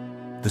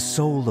 The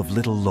soul of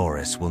little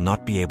Loris will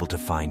not be able to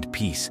find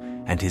peace,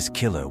 and his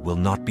killer will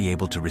not be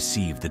able to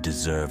receive the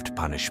deserved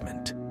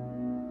punishment.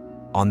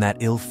 On that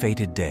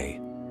ill-fated day,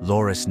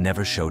 Loris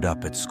never showed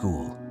up at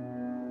school.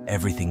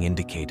 Everything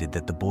indicated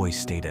that the boy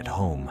stayed at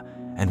home,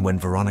 and when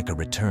Veronica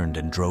returned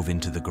and drove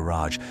into the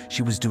garage,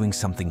 she was doing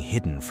something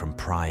hidden from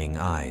prying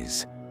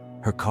eyes.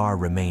 Her car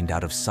remained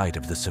out of sight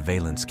of the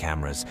surveillance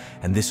cameras,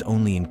 and this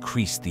only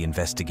increased the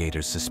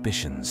investigators'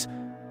 suspicions.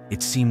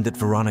 It seemed that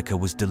Veronica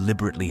was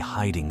deliberately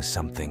hiding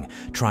something,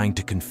 trying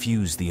to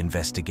confuse the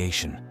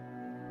investigation.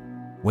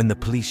 When the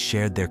police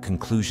shared their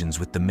conclusions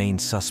with the main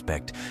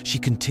suspect, she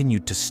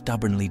continued to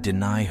stubbornly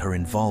deny her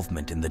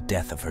involvement in the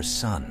death of her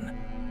son.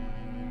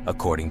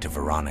 According to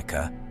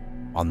Veronica,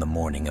 on the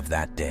morning of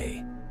that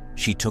day,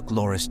 she took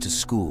Loris to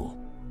school,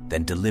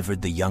 then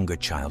delivered the younger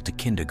child to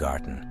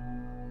kindergarten,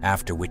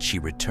 after which she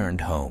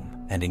returned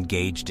home and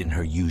engaged in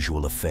her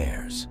usual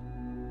affairs.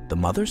 The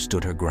mother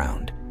stood her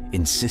ground,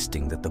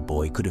 insisting that the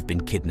boy could have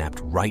been kidnapped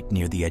right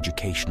near the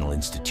educational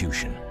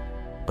institution,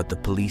 but the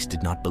police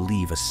did not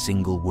believe a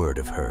single word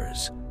of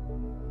hers.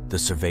 The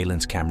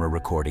surveillance camera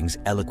recordings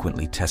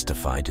eloquently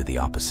testified to the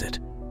opposite.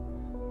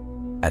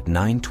 At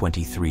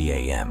 9:23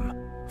 a.m.,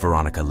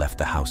 Veronica left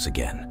the house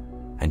again,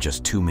 and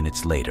just 2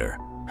 minutes later,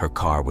 her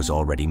car was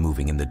already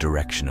moving in the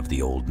direction of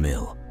the old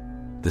mill,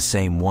 the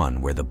same one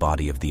where the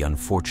body of the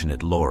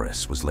unfortunate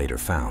Loris was later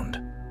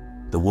found.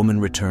 The woman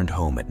returned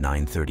home at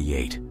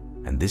 9:38,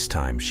 and this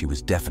time she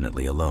was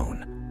definitely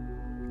alone.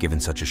 Given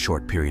such a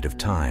short period of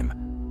time,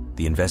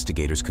 the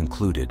investigators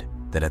concluded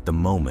that at the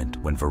moment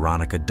when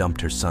Veronica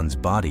dumped her son's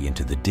body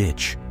into the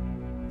ditch,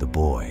 the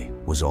boy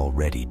was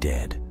already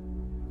dead.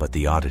 But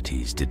the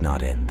oddities did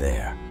not end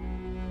there.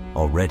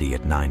 Already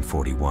at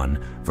 9:41,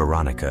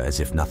 Veronica, as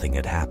if nothing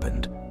had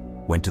happened,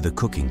 went to the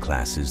cooking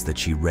classes that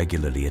she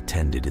regularly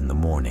attended in the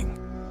morning.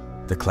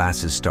 The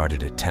classes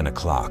started at 10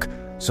 o'clock,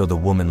 so the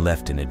woman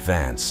left in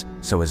advance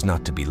so as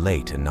not to be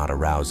late and not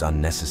arouse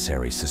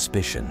unnecessary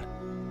suspicion.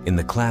 In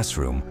the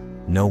classroom,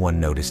 No one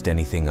noticed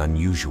anything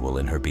unusual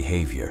in her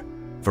behavior.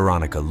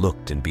 Veronica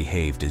looked and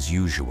behaved as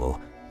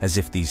usual, as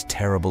if these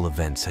terrible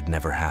events had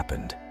never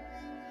happened.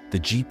 The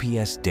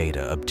GPS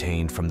data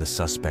obtained from the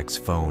suspect's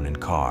phone and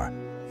car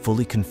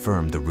fully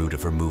confirmed the route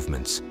of her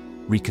movements,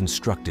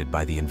 reconstructed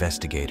by the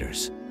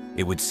investigators.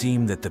 It would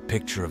seem that the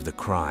picture of the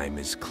crime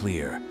is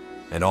clear,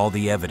 and all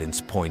the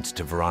evidence points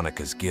to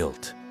Veronica's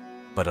guilt.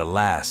 But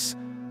alas,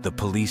 the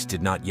police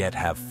did not yet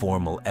have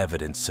formal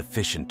evidence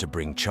sufficient to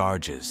bring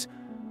charges.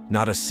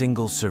 Not a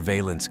single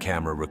surveillance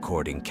camera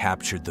recording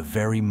captured the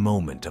very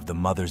moment of the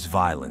mother's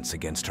violence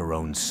against her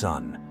own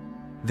son.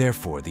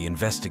 Therefore, the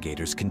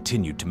investigators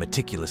continued to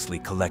meticulously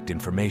collect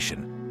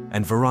information,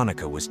 and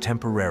Veronica was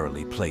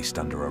temporarily placed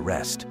under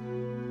arrest.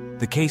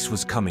 The case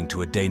was coming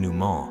to a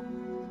denouement,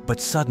 but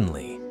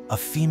suddenly, a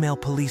female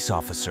police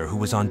officer who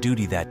was on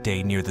duty that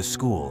day near the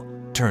school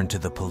turned to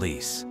the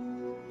police.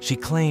 She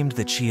claimed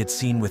that she had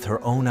seen with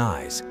her own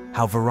eyes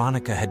how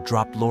Veronica had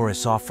dropped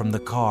Loris off from the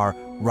car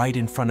right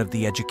in front of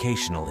the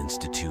educational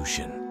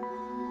institution.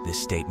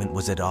 This statement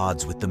was at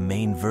odds with the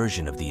main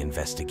version of the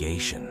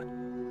investigation.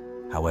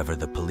 However,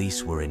 the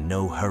police were in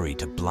no hurry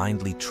to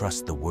blindly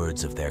trust the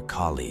words of their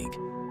colleague.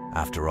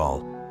 After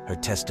all, her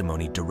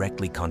testimony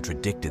directly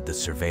contradicted the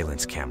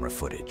surveillance camera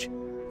footage.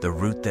 The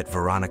route that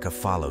Veronica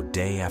followed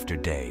day after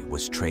day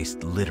was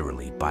traced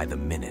literally by the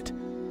minute.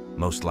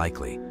 Most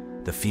likely,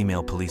 the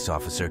female police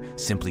officer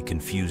simply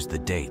confused the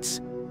dates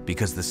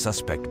because the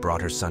suspect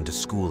brought her son to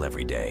school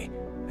every day,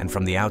 and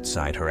from the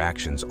outside her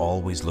actions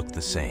always looked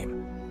the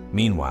same.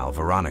 Meanwhile,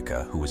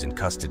 Veronica, who was in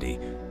custody,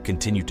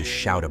 continued to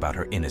shout about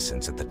her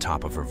innocence at the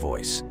top of her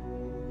voice.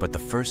 But the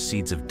first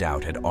seeds of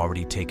doubt had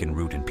already taken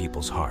root in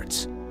people's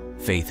hearts.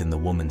 Faith in the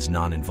woman's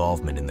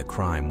non-involvement in the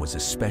crime was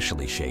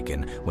especially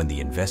shaken when the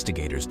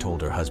investigators told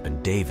her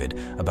husband David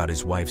about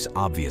his wife's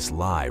obvious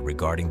lie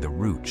regarding the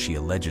route she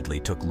allegedly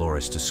took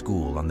Loris to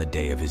school on the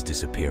day of his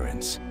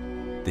disappearance.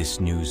 This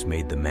news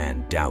made the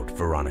man doubt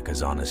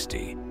Veronica's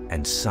honesty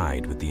and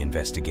side with the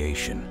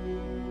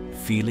investigation.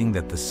 Feeling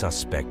that the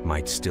suspect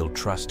might still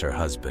trust her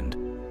husband,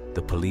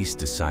 the police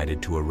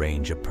decided to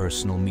arrange a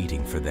personal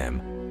meeting for them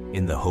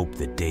in the hope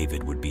that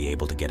David would be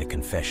able to get a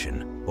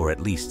confession or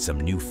at least some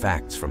new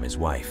facts from his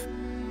wife.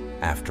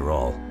 After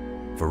all,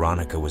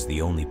 Veronica was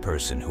the only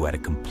person who had a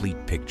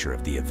complete picture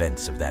of the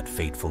events of that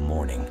fateful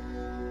morning,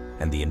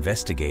 and the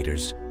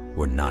investigators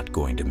were not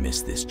going to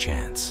miss this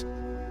chance.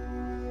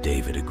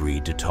 David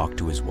agreed to talk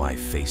to his wife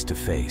face to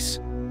face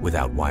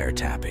without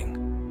wiretapping.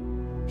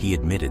 He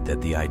admitted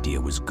that the idea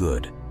was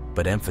good,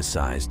 but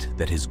emphasized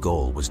that his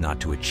goal was not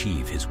to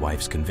achieve his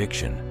wife's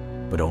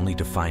conviction, but only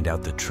to find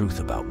out the truth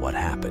about what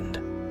happened.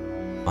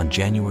 On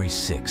January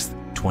 6,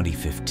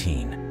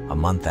 2015, a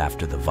month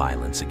after the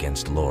violence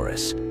against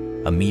Loris,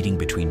 a meeting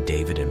between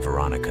David and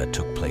Veronica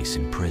took place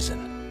in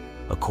prison.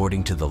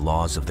 According to the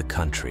laws of the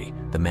country,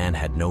 the man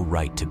had no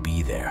right to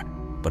be there,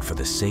 but for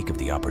the sake of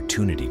the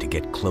opportunity to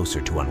get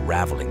closer to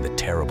unraveling the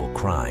terrible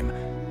crime,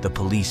 the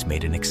police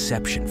made an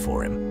exception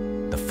for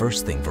him. The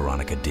first thing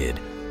Veronica did,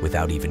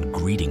 without even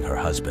greeting her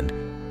husband,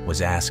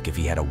 was ask if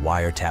he had a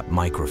wiretap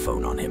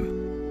microphone on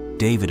him.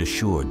 David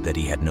assured that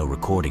he had no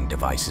recording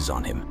devices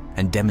on him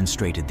and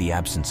demonstrated the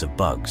absence of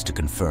bugs to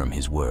confirm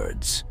his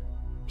words.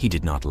 He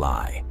did not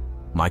lie.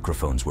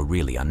 Microphones were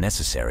really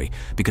unnecessary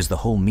because the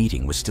whole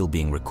meeting was still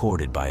being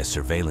recorded by a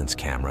surveillance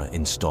camera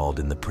installed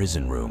in the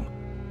prison room.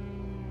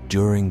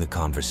 During the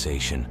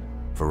conversation,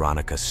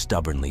 Veronica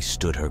stubbornly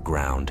stood her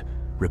ground,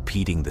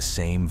 repeating the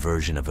same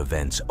version of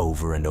events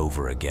over and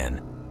over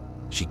again.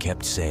 She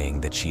kept saying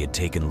that she had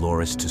taken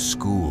Loris to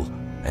school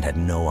and had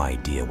no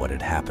idea what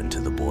had happened to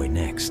the boy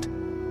next.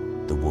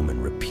 The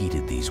woman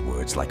repeated these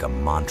words like a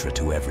mantra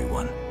to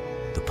everyone.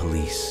 The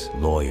police,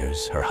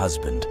 lawyers, her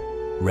husband,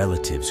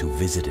 relatives who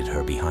visited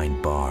her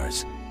behind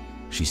bars.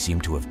 She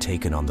seemed to have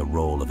taken on the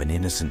role of an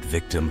innocent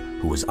victim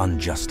who was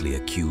unjustly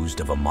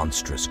accused of a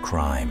monstrous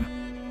crime.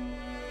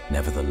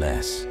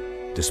 Nevertheless,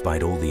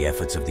 despite all the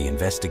efforts of the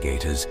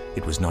investigators,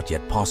 it was not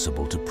yet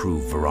possible to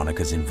prove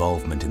Veronica's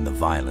involvement in the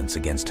violence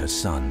against her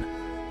son.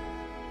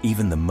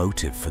 Even the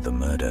motive for the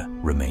murder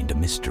remained a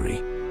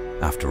mystery.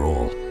 After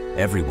all,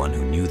 everyone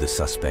who knew the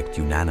suspect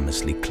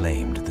unanimously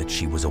claimed that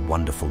she was a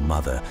wonderful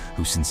mother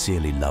who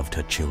sincerely loved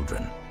her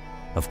children.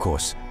 Of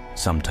course,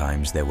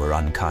 sometimes there were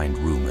unkind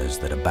rumors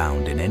that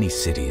abound in any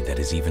city that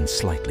is even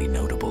slightly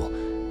notable,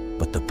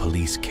 but the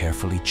police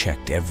carefully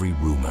checked every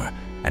rumor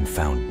and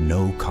found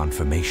no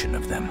confirmation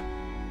of them.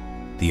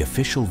 The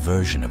official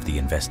version of the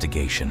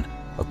investigation,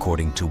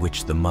 according to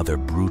which the mother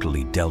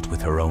brutally dealt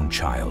with her own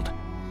child,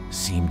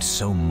 seemed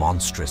so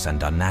monstrous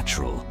and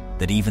unnatural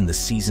that even the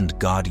seasoned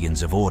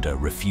guardians of order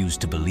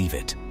refused to believe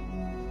it.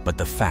 But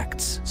the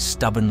facts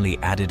stubbornly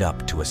added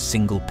up to a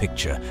single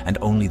picture, and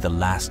only the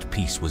last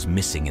piece was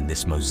missing in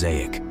this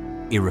mosaic,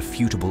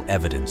 irrefutable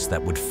evidence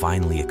that would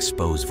finally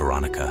expose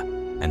Veronica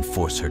and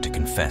force her to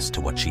confess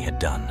to what she had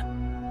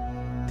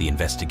done. The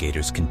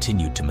investigators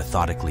continued to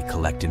methodically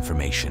collect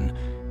information,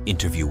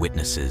 interview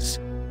witnesses,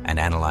 and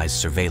analyze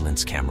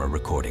surveillance camera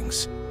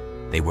recordings.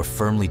 They were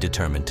firmly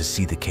determined to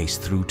see the case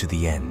through to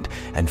the end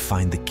and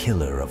find the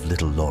killer of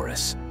little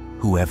Loris,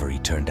 whoever he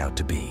turned out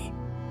to be.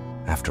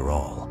 After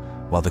all,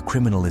 while the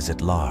criminal is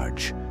at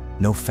large,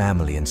 no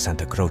family in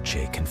Santa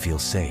Croce can feel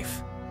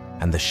safe,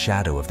 and the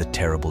shadow of the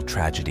terrible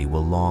tragedy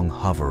will long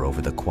hover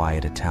over the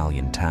quiet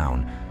Italian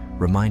town,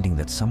 reminding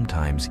that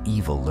sometimes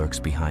evil lurks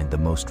behind the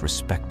most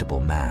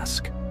respectable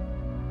mask.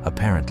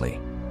 Apparently,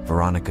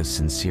 Veronica's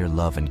sincere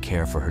love and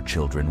care for her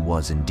children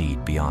was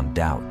indeed beyond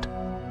doubt.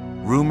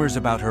 Rumors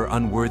about her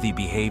unworthy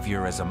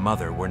behavior as a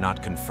mother were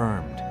not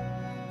confirmed.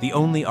 The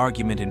only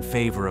argument in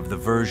favor of the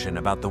version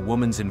about the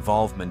woman's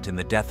involvement in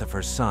the death of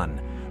her son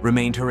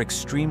remained her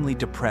extremely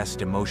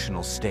depressed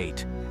emotional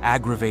state,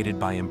 aggravated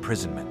by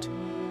imprisonment.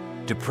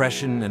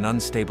 Depression and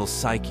unstable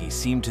psyche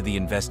seemed to the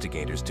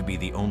investigators to be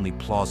the only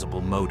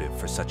plausible motive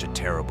for such a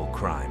terrible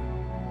crime.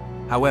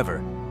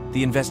 However,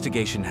 the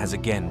investigation has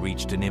again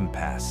reached an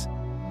impasse.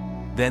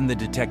 Then the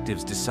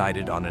detectives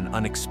decided on an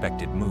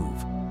unexpected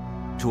move: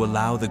 to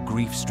allow the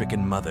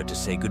grief-stricken mother to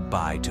say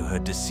goodbye to her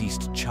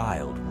deceased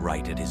child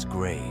right at his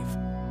grave.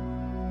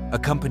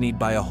 Accompanied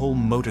by a whole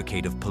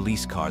motorcade of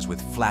police cars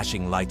with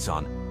flashing lights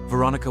on,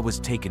 Veronica was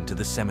taken to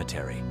the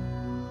cemetery.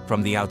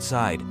 From the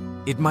outside,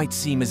 it might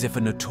seem as if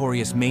a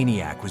notorious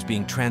maniac was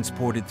being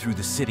transported through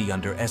the city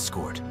under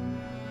escort.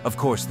 Of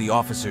course, the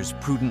officers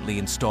prudently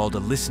installed a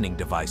listening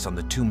device on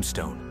the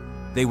tombstone.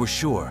 They were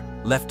sure,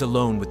 left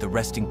alone with the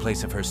resting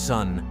place of her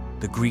son,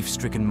 the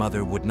grief-stricken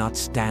mother would not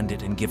stand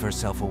it and give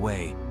herself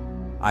away,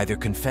 either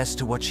confess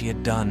to what she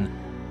had done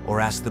or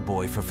ask the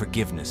boy for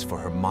forgiveness for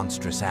her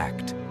monstrous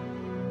act.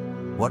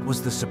 What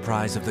was the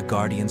surprise of the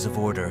guardians of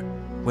order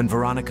when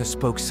Veronica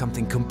spoke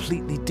something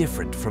completely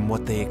different from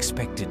what they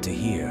expected to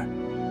hear?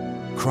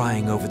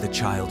 Crying over the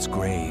child's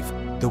grave,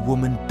 the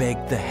woman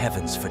begged the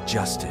heavens for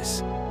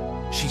justice.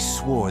 She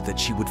swore that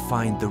she would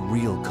find the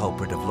real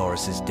culprit of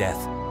Loris's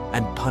death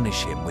and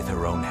punish him with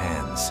her own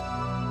hands.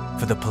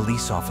 For the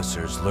police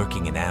officers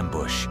lurking in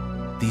ambush,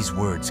 these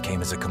words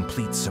came as a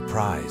complete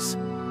surprise.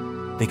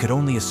 They could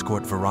only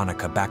escort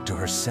Veronica back to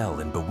her cell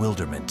in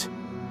bewilderment.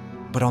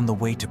 But on the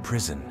way to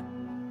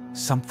prison,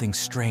 something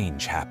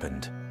strange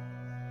happened.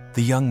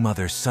 The young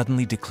mother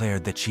suddenly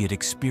declared that she had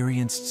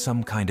experienced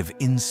some kind of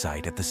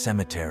insight at the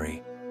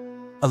cemetery.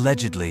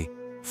 Allegedly,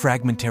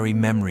 fragmentary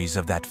memories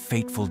of that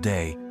fateful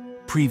day,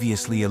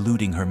 previously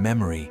eluding her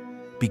memory,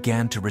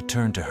 began to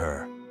return to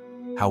her.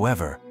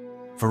 However,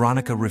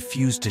 Veronica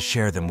refused to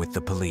share them with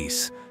the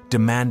police,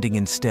 demanding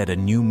instead a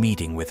new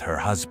meeting with her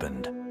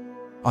husband.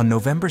 On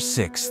November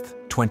 6,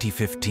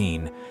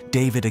 2015,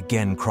 David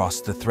again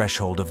crossed the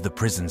threshold of the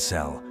prison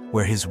cell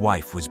where his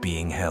wife was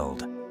being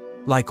held.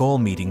 Like all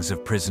meetings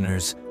of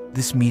prisoners,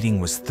 this meeting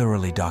was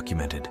thoroughly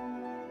documented.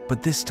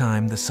 But this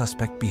time, the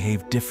suspect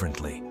behaved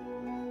differently.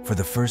 For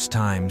the first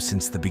time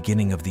since the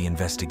beginning of the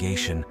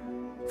investigation,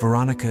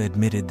 Veronica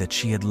admitted that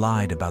she had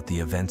lied about the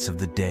events of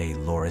the day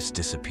Loris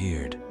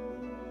disappeared.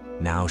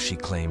 Now she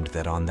claimed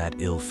that on that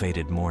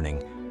ill-fated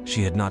morning,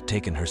 she had not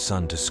taken her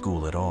son to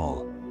school at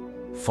all.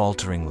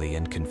 Falteringly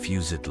and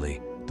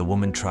confusedly, the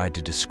woman tried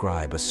to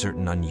describe a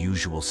certain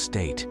unusual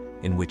state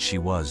in which she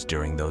was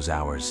during those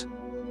hours.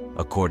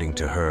 According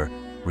to her,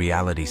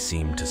 reality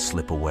seemed to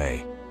slip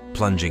away,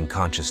 plunging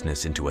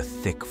consciousness into a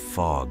thick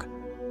fog.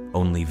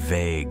 Only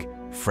vague,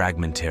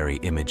 fragmentary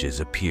images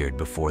appeared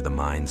before the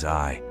mind's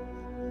eye.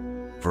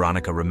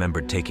 Veronica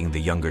remembered taking the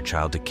younger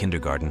child to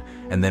kindergarten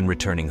and then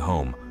returning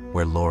home,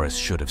 where Loris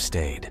should have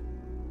stayed.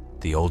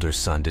 The older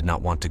son did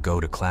not want to go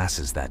to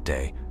classes that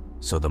day,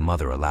 so the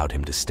mother allowed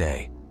him to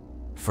stay.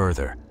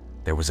 Further,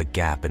 there was a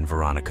gap in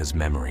Veronica's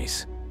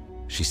memories.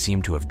 She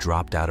seemed to have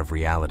dropped out of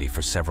reality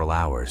for several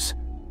hours,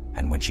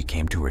 and when she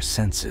came to her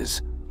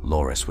senses,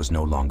 Loris was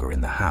no longer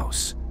in the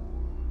house.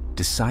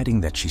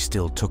 Deciding that she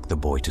still took the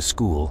boy to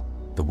school,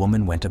 the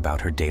woman went about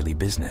her daily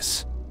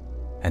business.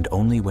 And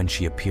only when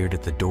she appeared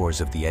at the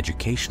doors of the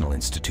educational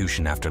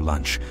institution after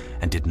lunch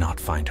and did not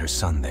find her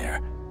son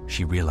there,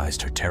 she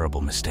realized her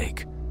terrible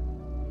mistake.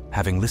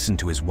 Having listened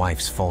to his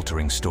wife's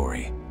faltering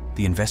story,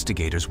 the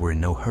investigators were in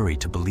no hurry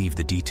to believe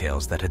the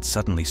details that had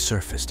suddenly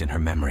surfaced in her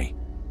memory.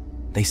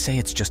 They say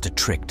it's just a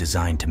trick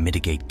designed to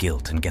mitigate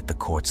guilt and get the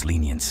court's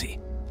leniency.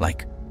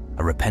 Like,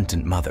 a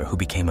repentant mother who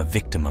became a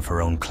victim of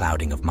her own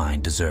clouding of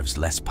mind deserves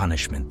less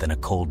punishment than a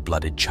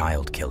cold-blooded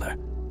child killer.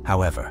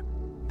 However,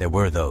 there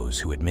were those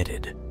who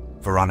admitted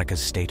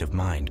Veronica's state of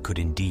mind could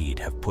indeed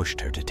have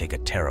pushed her to take a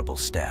terrible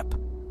step.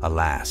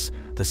 Alas,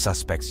 the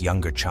suspect's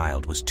younger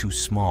child was too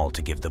small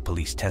to give the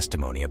police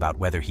testimony about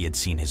whether he had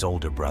seen his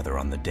older brother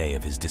on the day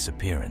of his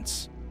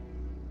disappearance.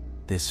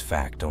 This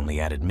fact only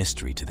added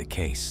mystery to the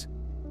case,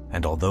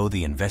 and although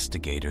the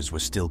investigators were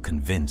still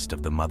convinced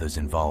of the mother's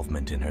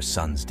involvement in her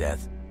son's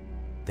death,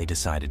 they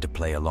decided to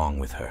play along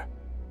with her.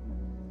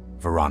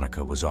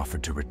 Veronica was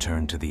offered to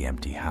return to the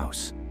empty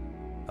house,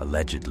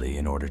 allegedly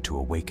in order to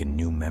awaken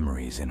new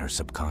memories in her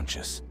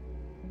subconscious.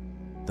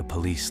 The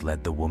police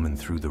led the woman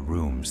through the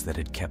rooms that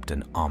had kept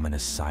an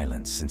ominous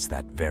silence since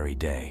that very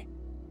day.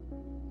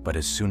 But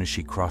as soon as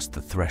she crossed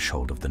the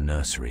threshold of the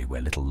nursery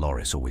where little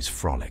Loris always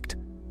frolicked,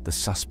 the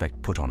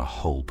suspect put on a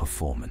whole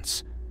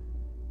performance.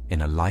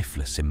 In a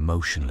lifeless,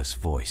 emotionless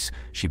voice,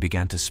 she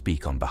began to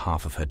speak on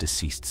behalf of her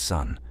deceased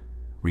son,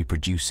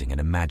 reproducing an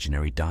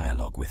imaginary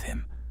dialogue with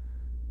him.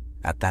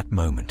 At that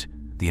moment,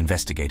 the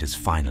investigators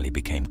finally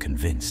became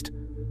convinced.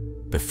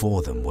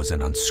 Before them was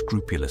an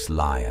unscrupulous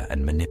liar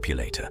and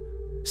manipulator,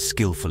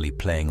 skillfully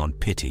playing on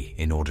pity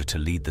in order to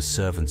lead the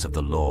servants of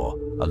the law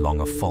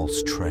along a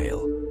false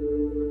trail.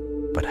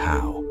 But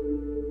how,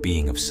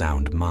 being of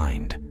sound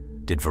mind,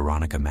 did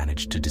Veronica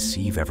manage to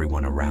deceive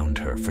everyone around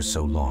her for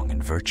so long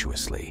and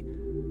virtuously?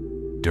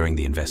 During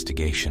the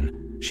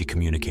investigation, she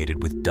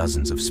communicated with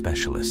dozens of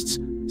specialists,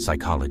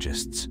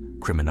 psychologists,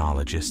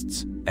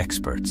 criminologists,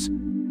 experts,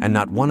 and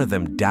not one of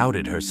them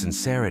doubted her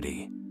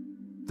sincerity.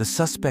 The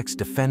suspect's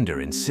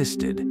defender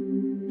insisted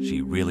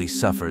she really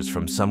suffers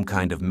from some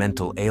kind of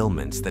mental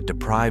ailments that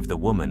deprive the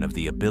woman of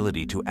the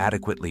ability to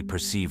adequately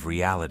perceive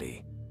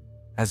reality.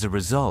 As a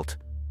result,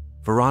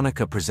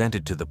 Veronica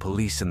presented to the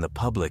police and the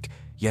public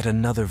yet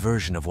another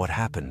version of what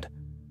happened.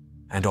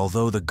 And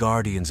although the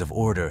guardians of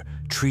order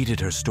treated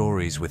her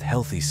stories with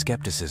healthy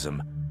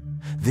skepticism,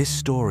 this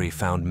story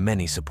found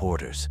many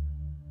supporters.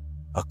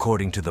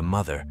 According to the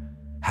mother,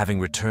 having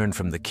returned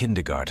from the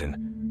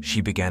kindergarten,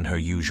 she began her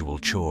usual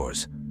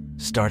chores,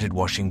 started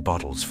washing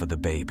bottles for the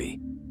baby.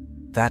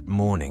 That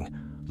morning,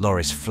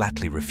 Loris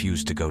flatly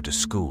refused to go to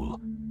school,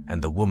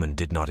 and the woman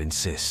did not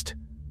insist.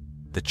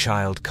 The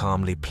child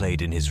calmly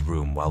played in his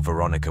room while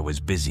Veronica was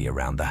busy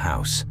around the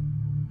house.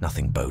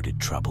 Nothing boded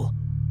trouble.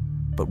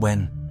 But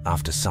when,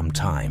 after some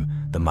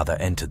time, the mother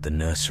entered the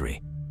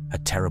nursery, a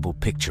terrible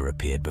picture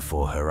appeared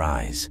before her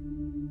eyes.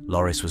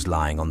 Loris was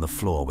lying on the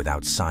floor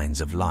without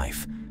signs of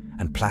life,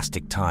 and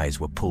plastic ties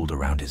were pulled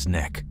around his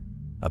neck.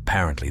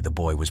 Apparently, the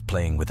boy was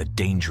playing with a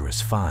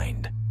dangerous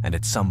find, and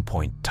at some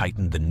point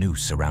tightened the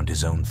noose around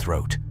his own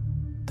throat.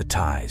 The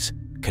ties,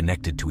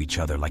 connected to each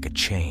other like a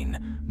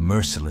chain,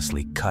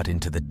 mercilessly cut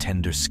into the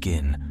tender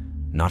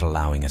skin, not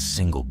allowing a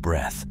single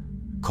breath.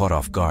 Caught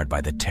off guard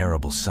by the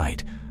terrible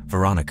sight,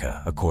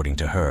 Veronica, according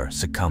to her,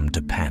 succumbed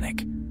to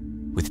panic.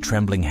 With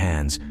trembling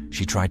hands,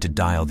 she tried to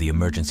dial the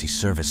emergency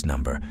service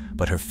number,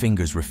 but her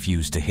fingers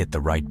refused to hit the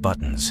right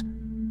buttons,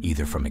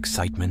 either from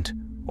excitement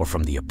or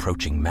from the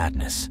approaching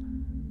madness.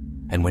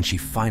 And when she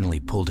finally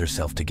pulled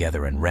herself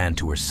together and ran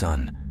to her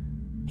son,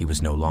 he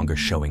was no longer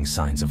showing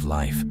signs of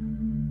life.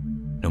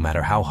 No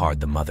matter how hard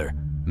the mother,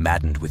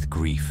 maddened with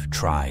grief,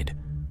 tried,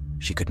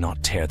 she could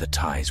not tear the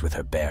ties with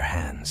her bare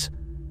hands.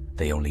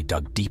 They only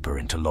dug deeper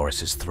into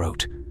Loris's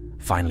throat,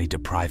 finally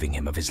depriving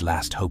him of his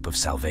last hope of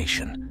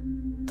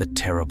salvation. The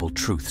terrible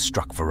truth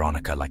struck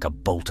Veronica like a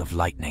bolt of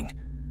lightning.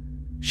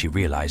 She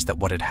realized that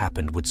what had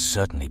happened would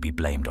certainly be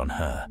blamed on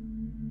her.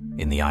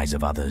 In the eyes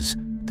of others,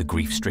 the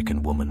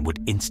grief-stricken woman would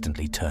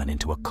instantly turn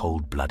into a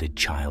cold-blooded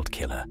child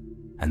killer.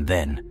 And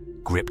then,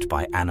 gripped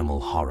by animal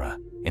horror,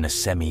 in a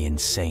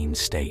semi-insane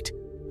state,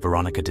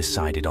 Veronica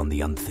decided on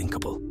the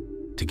unthinkable,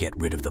 to get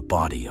rid of the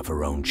body of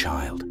her own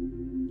child.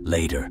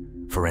 Later,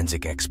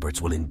 forensic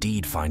experts will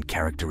indeed find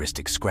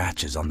characteristic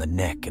scratches on the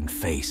neck and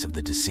face of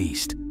the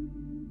deceased.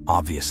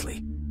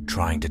 Obviously,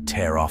 trying to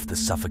tear off the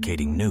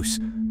suffocating noose,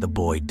 the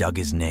boy dug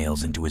his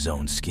nails into his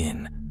own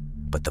skin,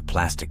 but the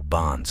plastic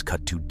bonds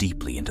cut too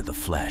deeply into the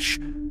flesh,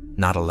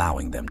 not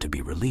allowing them to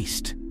be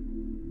released.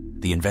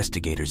 The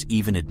investigators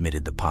even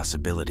admitted the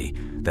possibility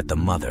that the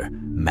mother,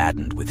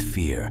 maddened with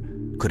fear,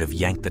 could have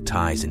yanked the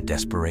ties in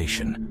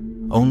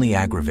desperation, only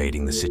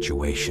aggravating the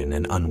situation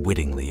and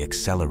unwittingly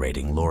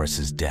accelerating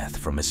Loris's death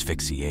from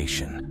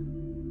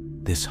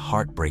asphyxiation. This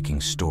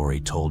heartbreaking story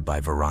told by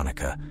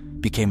Veronica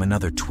became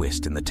another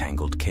twist in the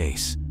tangled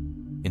case.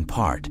 In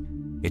part,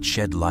 it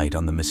shed light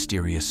on the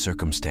mysterious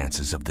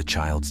circumstances of the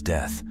child's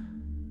death,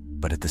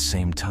 but at the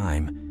same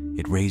time,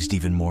 it raised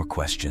even more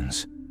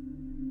questions.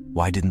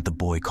 Why didn't the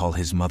boy call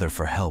his mother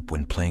for help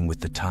when playing with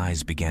the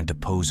ties began to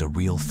pose a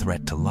real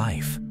threat to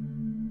life?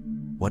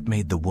 What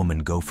made the woman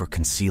go for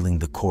concealing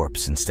the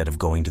corpse instead of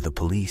going to the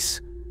police?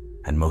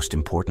 And most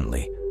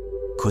importantly,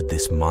 could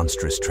this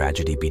monstrous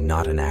tragedy be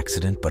not an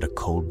accident but a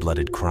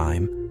cold-blooded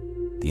crime?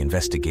 The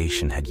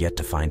investigation had yet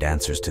to find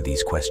answers to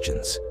these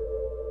questions.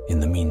 In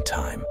the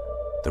meantime,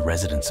 the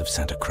residents of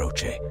Santa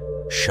Croce,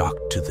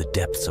 shocked to the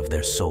depths of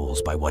their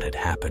souls by what had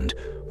happened,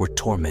 were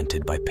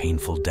tormented by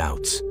painful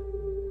doubts.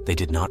 They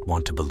did not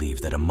want to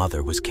believe that a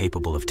mother was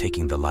capable of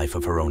taking the life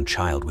of her own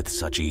child with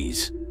such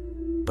ease.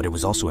 But it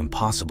was also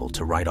impossible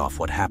to write off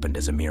what happened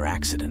as a mere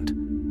accident.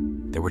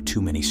 There were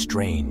too many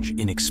strange,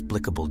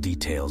 inexplicable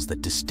details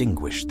that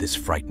distinguished this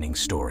frightening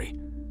story,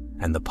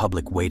 and the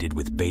public waited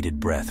with bated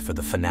breath for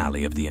the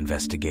finale of the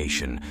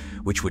investigation,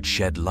 which would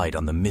shed light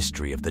on the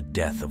mystery of the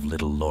death of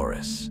little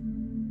Loris.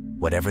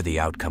 Whatever the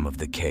outcome of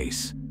the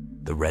case,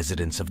 the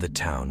residents of the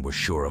town were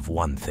sure of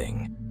one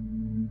thing: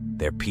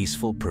 their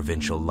peaceful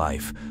provincial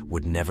life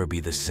would never be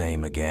the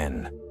same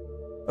again.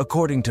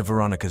 According to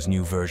Veronica's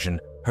new version,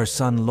 her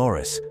son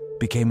Loris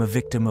became a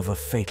victim of a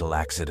fatal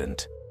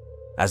accident.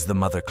 As the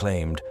mother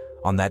claimed,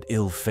 on that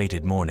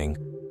ill-fated morning,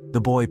 the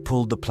boy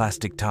pulled the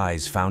plastic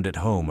ties found at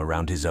home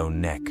around his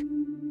own neck.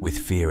 With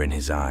fear in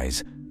his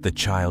eyes, The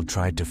child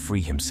tried to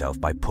free himself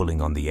by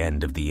pulling on the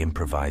end of the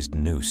improvised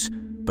noose,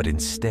 but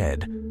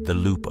instead, the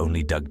loop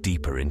only dug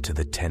deeper into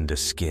the tender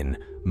skin,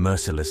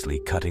 mercilessly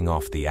cutting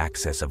off the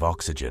access of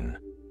oxygen.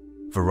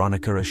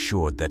 Veronica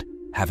assured that,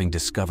 having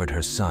discovered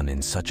her son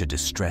in such a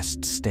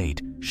distressed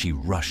state, she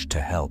rushed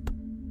to help.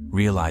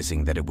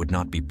 Realizing that it would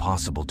not be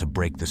possible to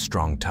break the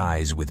strong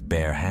ties with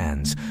bare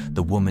hands,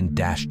 the woman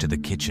dashed to the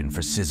kitchen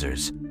for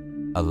scissors.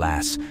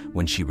 Alas,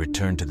 when she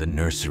returned to the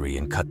nursery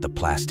and cut the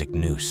plastic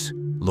noose,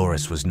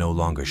 Loris was no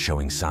longer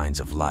showing signs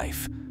of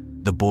life.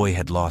 The boy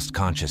had lost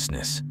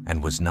consciousness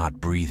and was not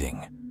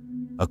breathing.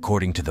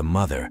 According to the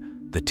mother,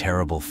 the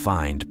terrible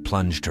find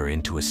plunged her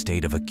into a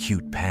state of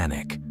acute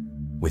panic.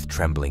 With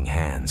trembling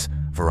hands,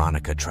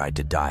 Veronica tried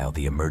to dial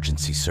the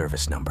emergency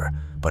service number,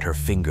 but her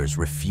fingers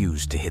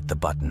refused to hit the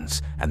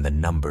buttons and the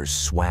numbers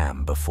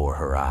swam before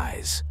her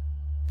eyes.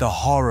 The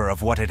horror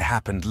of what had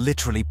happened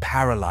literally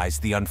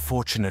paralyzed the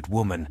unfortunate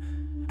woman,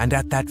 and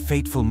at that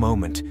fateful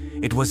moment,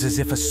 it was as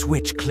if a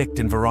switch clicked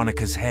in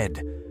Veronica's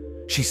head.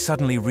 She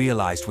suddenly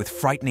realized with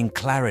frightening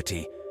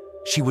clarity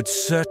she would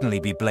certainly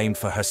be blamed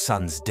for her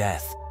son's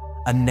death,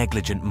 a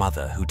negligent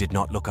mother who did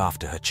not look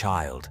after her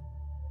child.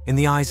 In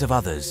the eyes of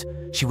others,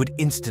 she would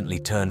instantly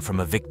turn from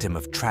a victim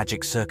of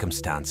tragic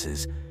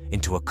circumstances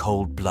into a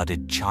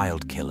cold-blooded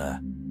child killer.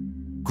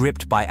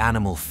 Gripped by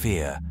animal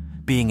fear,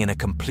 being in a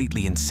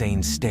completely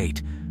insane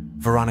state,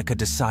 Veronica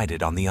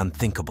decided on the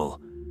unthinkable,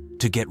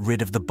 to get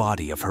rid of the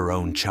body of her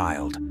own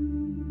child.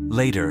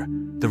 Later,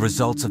 the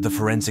results of the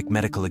forensic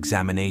medical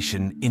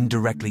examination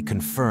indirectly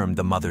confirmed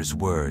the mother's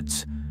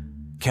words.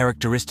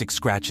 Characteristic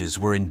scratches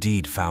were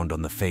indeed found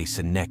on the face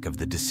and neck of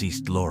the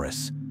deceased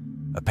Loris,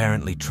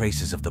 apparently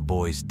traces of the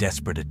boy's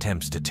desperate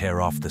attempts to tear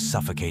off the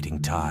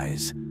suffocating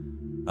ties.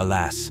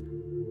 Alas,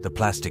 the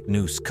plastic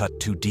noose cut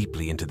too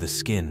deeply into the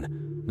skin,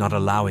 not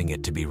allowing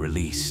it to be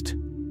released.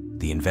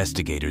 The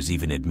investigators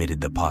even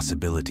admitted the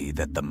possibility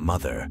that the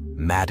mother,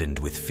 maddened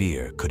with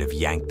fear, could have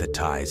yanked the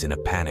ties in a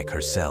panic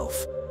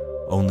herself,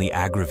 only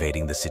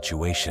aggravating the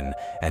situation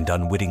and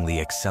unwittingly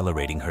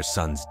accelerating her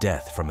son's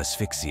death from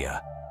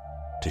asphyxia.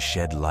 To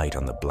shed light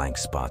on the blank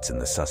spots in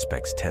the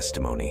suspect's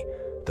testimony,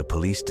 the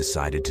police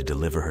decided to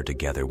deliver her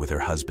together with her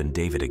husband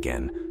David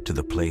again to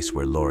the place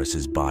where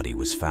Loris's body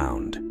was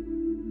found.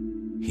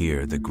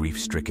 Here, the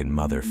grief-stricken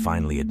mother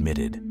finally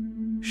admitted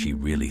she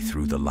really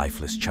threw the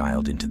lifeless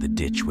child into the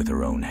ditch with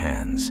her own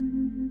hands.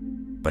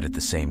 But at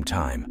the same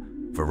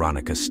time,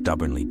 Veronica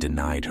stubbornly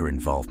denied her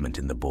involvement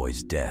in the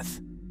boy's death.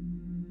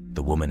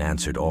 The woman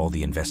answered all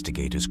the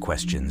investigators'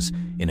 questions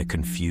in a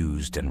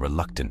confused and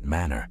reluctant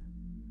manner.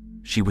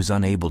 She was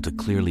unable to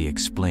clearly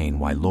explain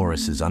why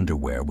Loris's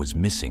underwear was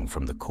missing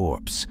from the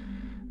corpse.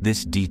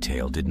 This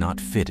detail did not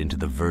fit into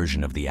the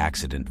version of the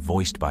accident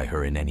voiced by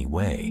her in any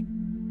way.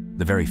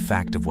 The very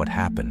fact of what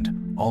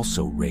happened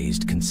also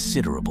raised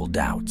considerable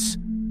doubts.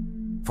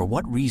 For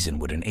what reason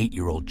would an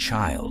 8-year-old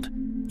child,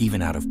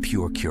 even out of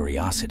pure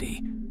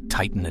curiosity,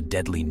 tighten a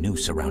deadly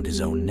noose around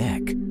his own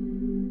neck?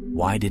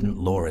 Why didn't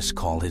Loris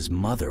call his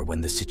mother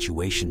when the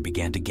situation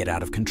began to get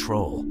out of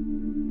control?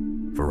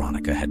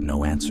 Veronica had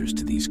no answers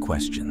to these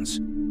questions.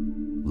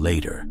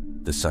 Later,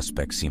 the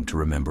suspect seemed to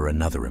remember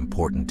another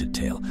important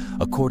detail.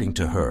 According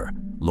to her,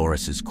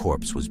 Loris's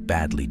corpse was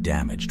badly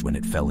damaged when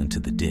it fell into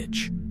the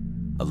ditch.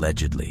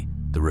 Allegedly,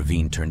 the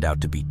ravine turned out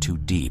to be too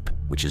deep,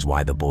 which is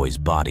why the boy's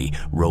body,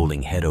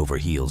 rolling head over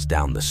heels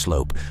down the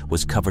slope,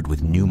 was covered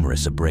with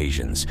numerous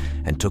abrasions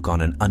and took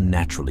on an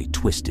unnaturally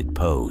twisted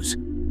pose.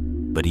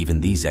 But even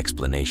these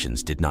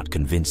explanations did not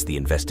convince the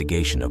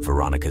investigation of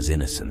Veronica's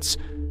innocence.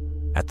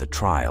 At the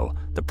trial,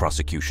 the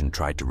prosecution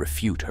tried to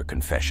refute her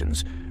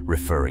confessions,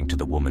 referring to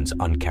the woman's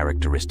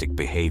uncharacteristic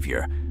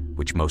behavior,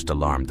 which most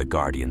alarmed the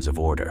guardians of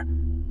order.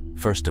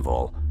 First of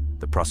all,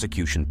 the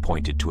prosecution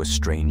pointed to a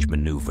strange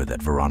maneuver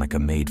that Veronica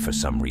made for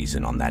some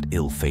reason on that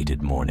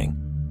ill-fated morning.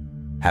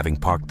 Having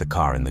parked the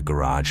car in the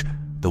garage,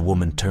 the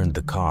woman turned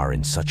the car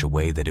in such a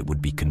way that it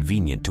would be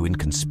convenient to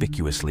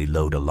inconspicuously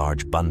load a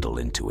large bundle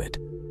into it.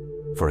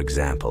 For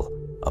example,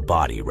 a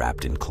body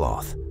wrapped in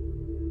cloth.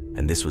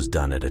 And this was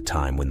done at a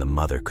time when the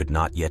mother could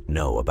not yet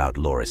know about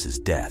Loris's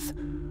death,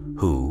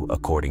 who,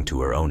 according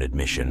to her own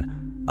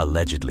admission,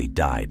 allegedly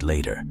died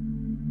later.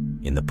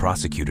 In the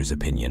prosecutor's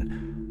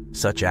opinion,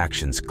 such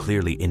actions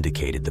clearly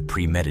indicated the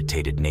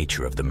premeditated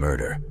nature of the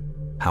murder.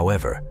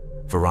 However,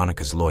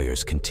 Veronica's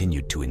lawyers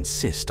continued to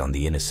insist on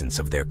the innocence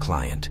of their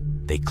client.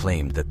 They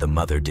claimed that the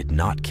mother did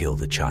not kill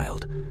the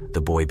child.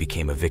 The boy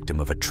became a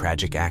victim of a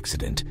tragic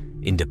accident,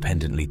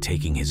 independently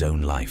taking his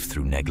own life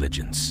through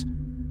negligence.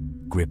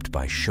 Gripped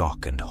by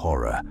shock and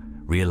horror,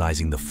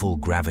 realizing the full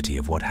gravity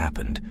of what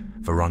happened,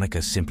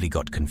 Veronica simply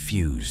got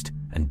confused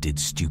and did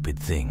stupid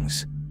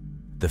things.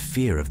 The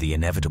fear of the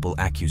inevitable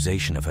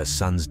accusation of her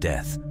son's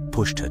death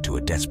pushed her to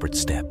a desperate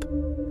step,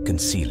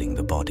 concealing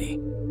the body.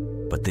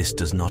 But this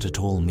does not at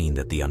all mean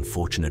that the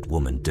unfortunate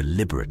woman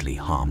deliberately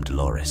harmed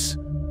Loris.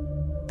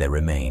 There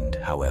remained,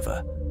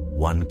 however,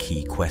 one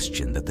key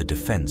question that the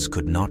defense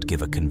could not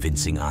give a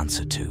convincing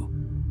answer to.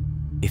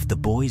 If the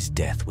boy's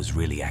death was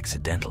really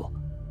accidental,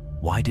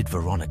 Why did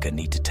Veronica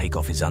need to take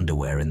off his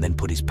underwear and then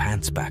put his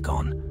pants back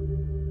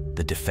on?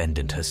 The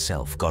defendant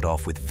herself got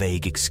off with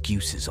vague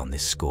excuses on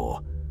this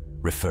score,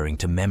 referring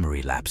to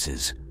memory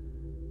lapses.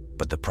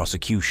 But the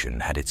prosecution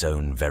had its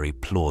own very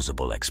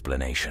plausible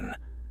explanation.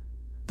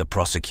 The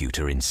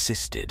prosecutor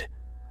insisted,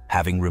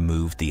 having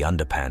removed the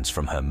underpants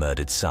from her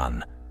murdered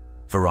son,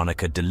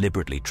 Veronica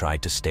deliberately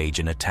tried to stage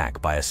an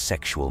attack by a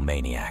sexual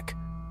maniac.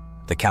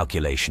 The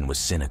calculation was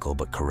cynical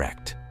but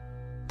correct.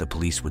 The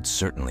police would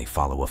certainly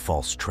follow a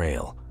false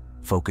trail,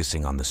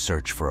 focusing on the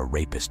search for a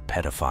rapist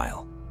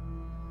pedophile.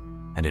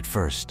 And at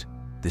first,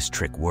 this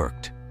trick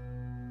worked.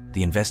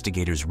 The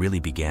investigators really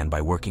began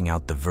by working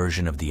out the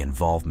version of the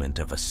involvement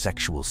of a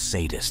sexual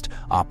sadist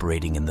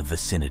operating in the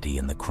vicinity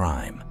in the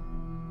crime.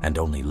 And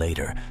only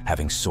later,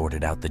 having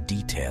sorted out the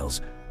details,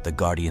 the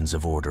guardians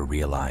of order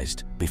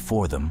realized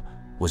before them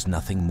was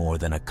nothing more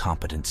than a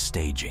competent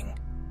staging.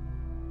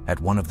 At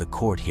one of the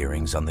court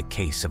hearings on the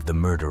case of the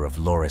murder of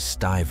Loris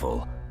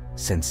Stivel,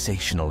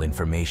 sensational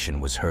information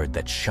was heard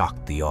that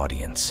shocked the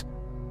audience.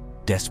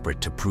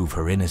 Desperate to prove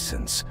her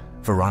innocence,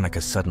 Veronica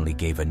suddenly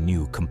gave a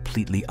new,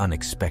 completely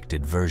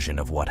unexpected version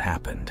of what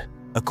happened.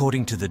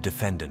 According to the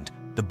defendant,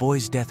 the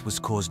boy's death was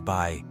caused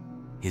by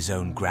his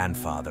own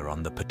grandfather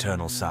on the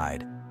paternal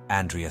side,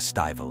 Andreas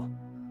Stivel.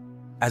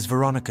 As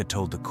Veronica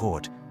told the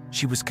court,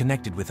 she was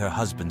connected with her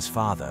husband's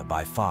father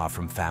by far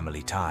from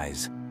family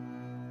ties.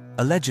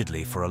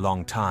 Allegedly, for a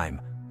long time,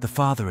 the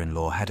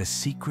father-in-law had a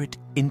secret,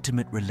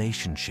 intimate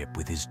relationship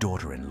with his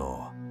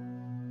daughter-in-law.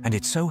 And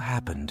it so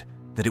happened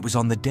that it was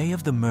on the day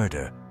of the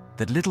murder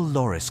that little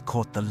Loris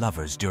caught the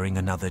lovers during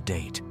another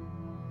date.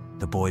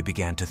 The boy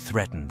began to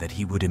threaten that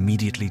he would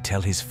immediately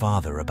tell his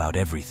father about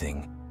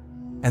everything.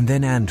 And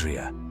then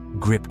Andrea,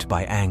 gripped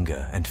by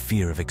anger and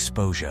fear of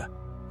exposure,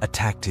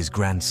 attacked his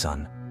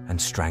grandson and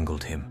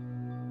strangled him.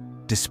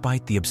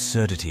 Despite the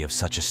absurdity of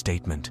such a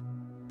statement,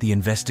 the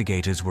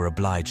investigators were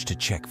obliged to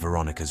check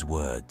Veronica's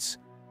words.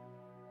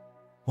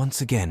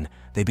 Once again,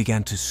 they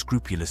began to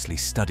scrupulously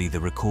study the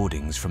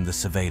recordings from the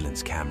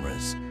surveillance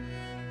cameras.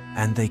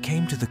 And they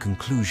came to the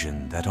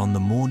conclusion that on the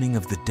morning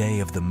of the day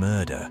of the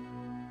murder,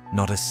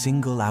 not a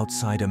single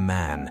outsider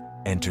man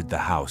entered the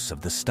house of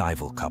the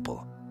Stivel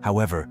couple.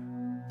 However,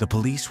 the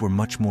police were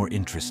much more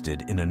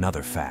interested in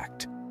another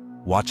fact.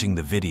 Watching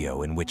the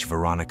video in which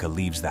Veronica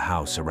leaves the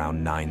house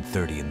around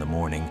 9:30 in the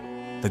morning,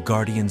 the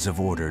guardians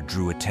of order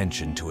drew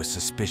attention to a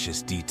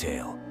suspicious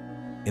detail.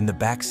 In the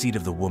back seat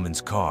of the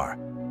woman's car,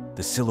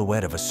 the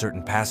silhouette of a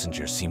certain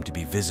passenger seemed to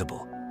be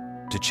visible.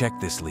 To check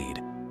this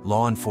lead,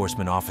 law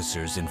enforcement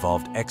officers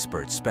involved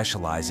experts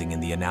specializing in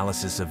the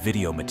analysis of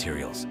video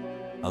materials.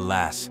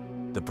 Alas,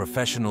 the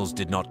professionals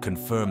did not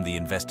confirm the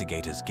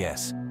investigators'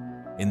 guess.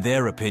 In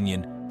their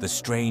opinion, the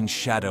strange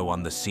shadow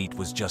on the seat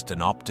was just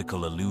an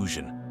optical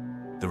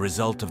illusion, the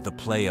result of the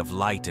play of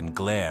light and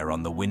glare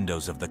on the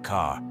windows of the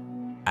car.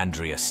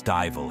 Andreas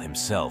Stivel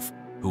himself,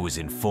 who was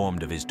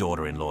informed of his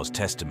daughter-in-law's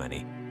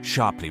testimony,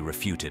 sharply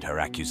refuted her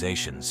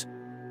accusations.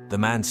 The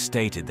man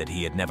stated that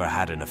he had never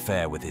had an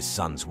affair with his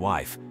son's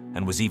wife,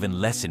 and was even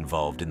less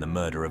involved in the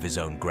murder of his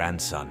own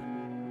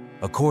grandson.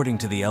 According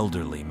to the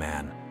elderly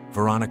man,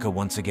 Veronica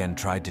once again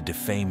tried to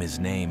defame his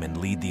name and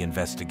lead the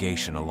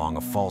investigation along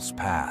a false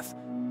path,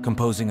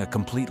 composing a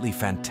completely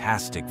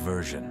fantastic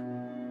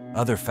version.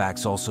 Other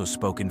facts also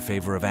spoke in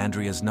favor of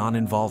Andrea's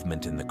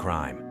non-involvement in the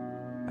crime.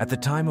 At the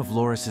time of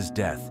Loris's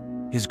death,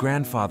 his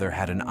grandfather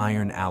had an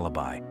iron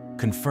alibi,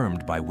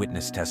 confirmed by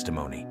witness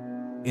testimony.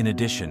 In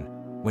addition,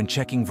 when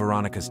checking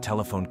Veronica's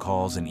telephone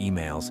calls and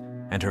emails,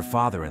 and her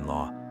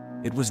father-in-law,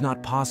 it was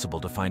not possible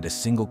to find a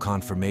single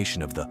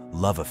confirmation of the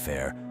love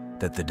affair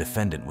that the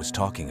defendant was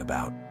talking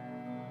about.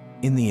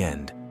 In the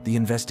end, the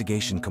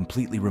investigation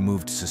completely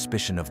removed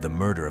suspicion of the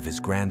murder of his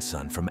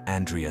grandson from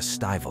Andreas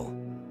Stivel.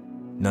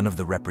 None of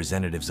the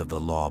representatives of the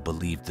law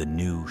believed the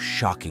new,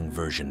 shocking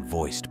version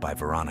voiced by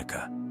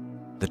Veronica.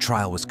 The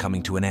trial was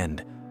coming to an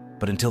end,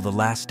 but until the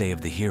last day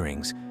of the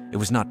hearings, it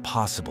was not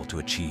possible to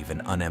achieve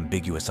an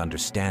unambiguous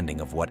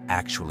understanding of what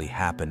actually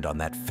happened on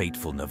that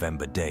fateful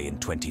November day in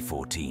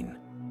 2014.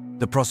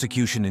 The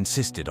prosecution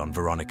insisted on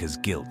Veronica's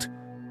guilt,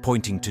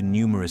 pointing to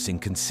numerous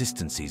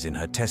inconsistencies in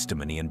her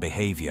testimony and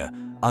behavior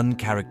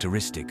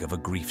uncharacteristic of a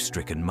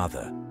grief-stricken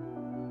mother.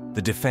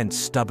 The defense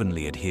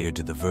stubbornly adhered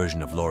to the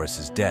version of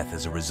Loris's death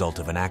as a result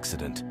of an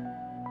accident.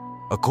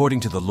 According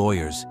to the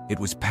lawyers, it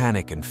was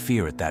panic and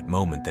fear at that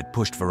moment that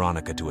pushed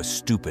Veronica to a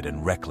stupid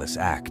and reckless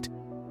act,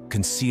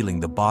 concealing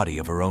the body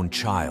of her own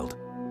child.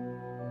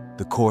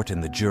 The court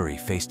and the jury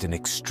faced an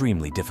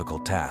extremely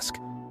difficult task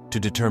to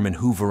determine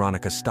who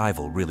Veronica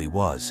Stivel really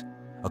was,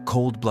 a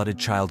cold-blooded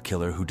child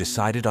killer who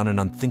decided on an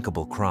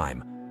unthinkable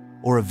crime,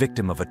 or a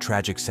victim of a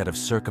tragic set of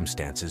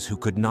circumstances who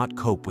could not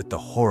cope with the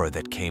horror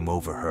that came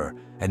over her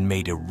and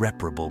made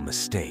irreparable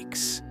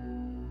mistakes.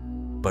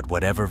 But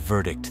whatever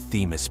verdict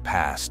Themis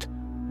passed,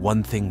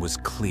 one thing was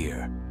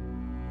clear.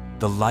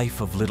 The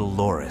life of little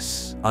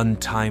Loris,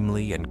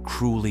 untimely and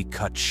cruelly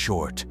cut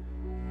short,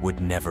 would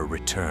never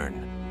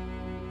return.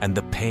 and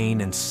the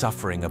pain and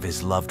suffering of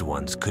his loved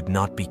ones could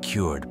not be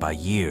cured by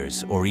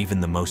years or even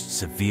the most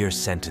severe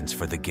sentence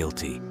for the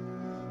guilty.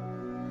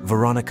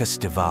 Veronica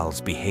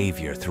Stival's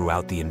behavior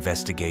throughout the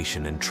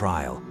investigation and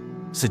trial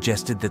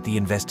suggested that the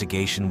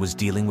investigation was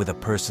dealing with a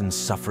person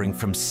suffering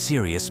from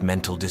serious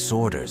mental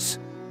disorders.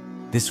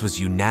 This was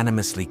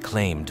unanimously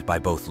claimed by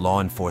both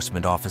law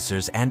enforcement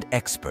officers and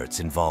experts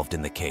involved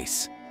in the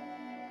case.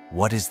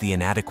 What is the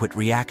inadequate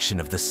reaction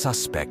of the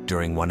suspect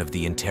during one of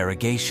the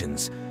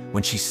interrogations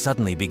when she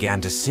suddenly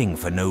began to sing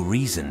for no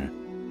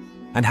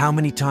reason? And how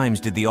many times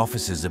did the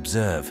officers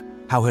observe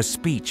how her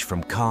speech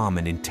from calm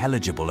and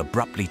intelligible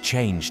abruptly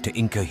changed to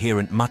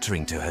incoherent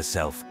muttering to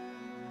herself,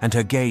 and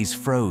her gaze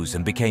froze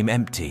and became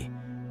empty,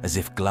 as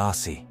if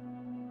glassy?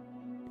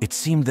 It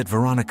seemed that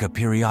Veronica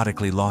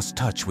periodically lost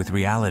touch with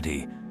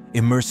reality,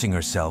 immersing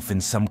herself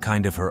in some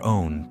kind of her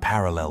own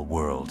parallel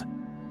world.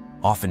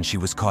 Often she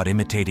was caught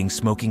imitating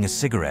smoking a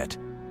cigarette,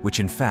 which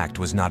in fact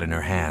was not in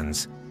her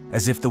hands,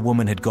 as if the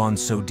woman had gone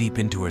so deep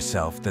into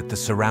herself that the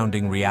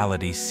surrounding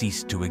reality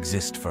ceased to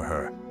exist for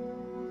her.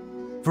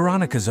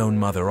 Veronica's own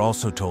mother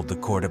also told the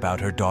court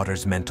about her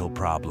daughter's mental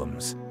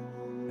problems.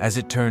 As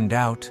it turned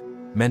out,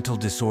 mental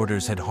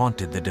disorders had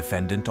haunted the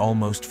defendant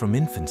almost from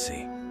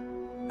infancy.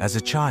 As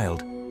a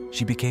child,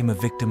 she became a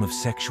victim of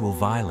sexual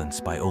violence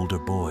by older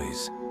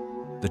boys.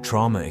 The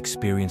trauma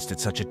experienced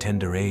at such a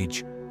tender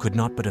age could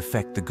not but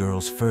affect the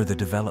girl's further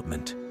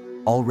development.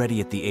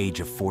 Already at the age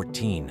of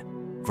 14,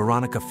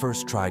 Veronica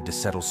first tried to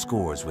settle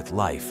scores with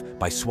life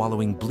by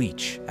swallowing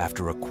bleach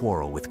after a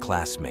quarrel with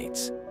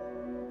classmates.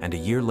 And a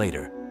year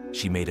later,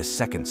 she made a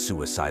second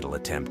suicidal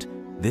attempt,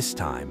 this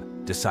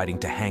time deciding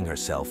to hang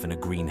herself in a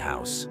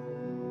greenhouse.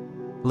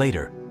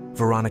 Later,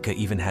 Veronica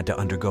even had to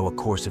undergo a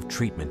course of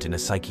treatment in a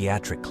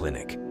psychiatric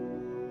clinic.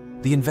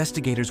 The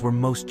investigators were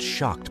most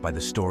shocked by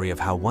the story of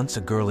how once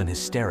a girl in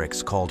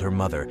hysterics called her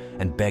mother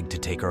and begged to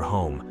take her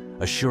home,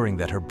 assuring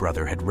that her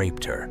brother had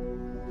raped her.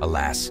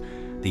 Alas,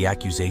 the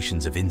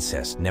accusations of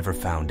incest never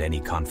found any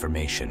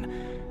confirmation,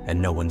 and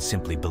no one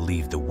simply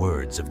believed the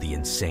words of the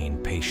insane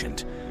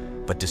patient.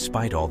 But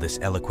despite all this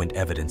eloquent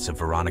evidence of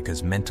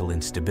Veronica's mental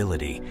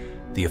instability,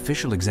 the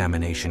official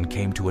examination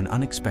came to an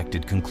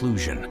unexpected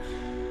conclusion.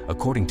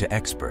 According to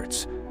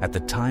experts, at the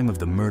time of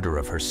the murder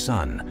of her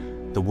son,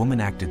 the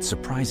woman acted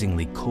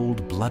surprisingly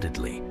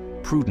cold-bloodedly,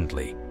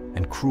 prudently,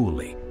 and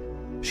cruelly.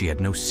 She had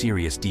no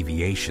serious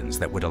deviations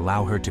that would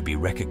allow her to be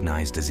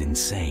recognized as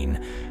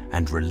insane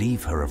and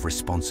relieve her of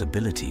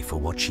responsibility for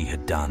what she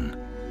had done.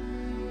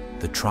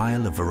 The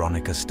trial of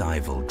Veronica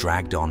Stival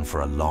dragged on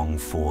for a long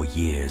 4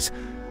 years,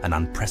 an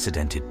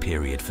unprecedented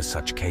period for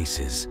such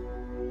cases.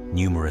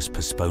 Numerous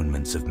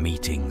postponements of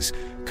meetings,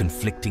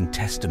 conflicting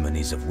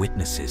testimonies of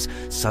witnesses,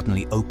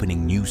 suddenly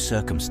opening new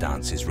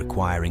circumstances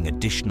requiring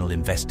additional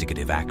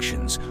investigative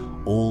actions,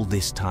 all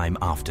this time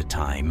after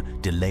time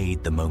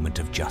delayed the moment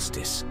of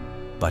justice.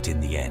 But in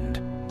the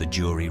end, the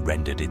jury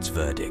rendered its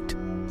verdict.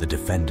 The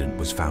defendant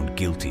was found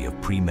guilty of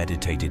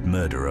premeditated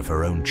murder of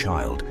her own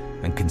child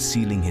and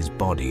concealing his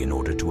body in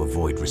order to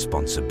avoid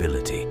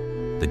responsibility.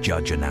 The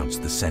judge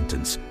announced the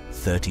sentence,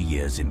 30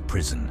 years in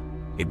prison.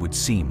 It would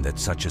seem that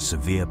such a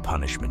severe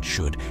punishment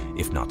should,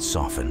 if not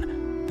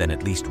soften, then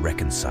at least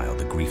reconcile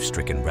the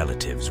grief-stricken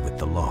relatives with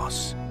the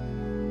loss.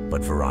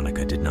 But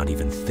Veronica did not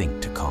even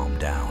think to calm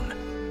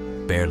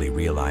down. Barely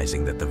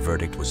realizing that the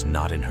verdict was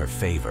not in her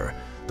favor,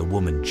 the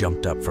woman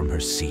jumped up from her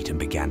seat and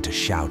began to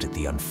shout at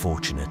the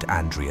unfortunate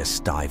Andrea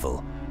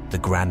Stival, the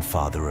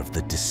grandfather of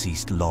the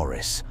deceased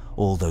Loris,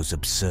 all those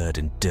absurd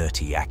and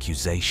dirty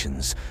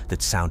accusations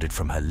that sounded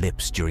from her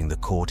lips during the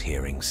court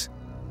hearings.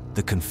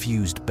 The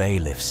confused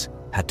bailiffs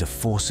had to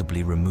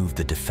forcibly remove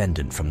the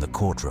defendant from the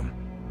courtroom.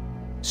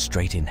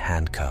 Straight in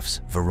handcuffs,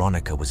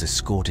 Veronica was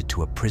escorted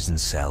to a prison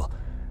cell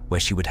where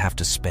she would have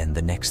to spend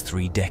the next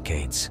 3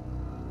 decades.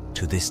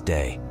 To this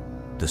day,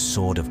 the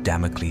sword of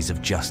Damocles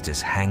of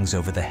justice hangs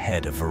over the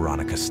head of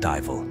Veronica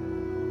Stival.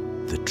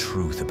 The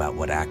truth about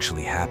what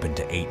actually happened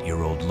to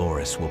 8-year-old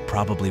Loris will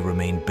probably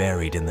remain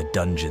buried in the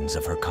dungeons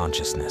of her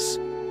consciousness.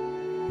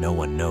 No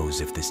one knows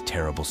if this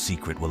terrible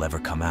secret will ever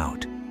come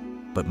out,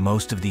 but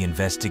most of the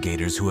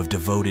investigators who have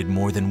devoted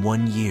more than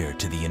 1 year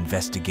to the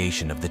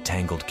investigation of the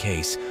tangled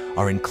case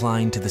are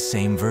inclined to the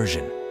same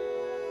version.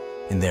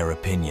 In their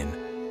opinion,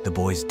 the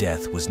boy's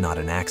death was not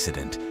an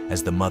accident,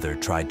 as the mother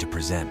tried to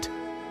present.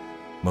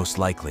 Most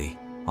likely,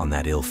 on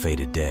that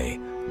ill-fated day,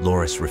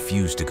 Loris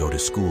refused to go to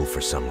school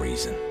for some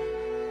reason.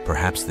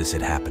 Perhaps this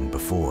had happened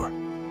before.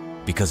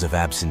 Because of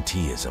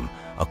absenteeism,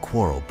 a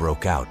quarrel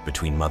broke out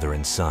between mother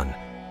and son,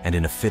 and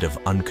in a fit of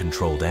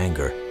uncontrolled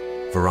anger,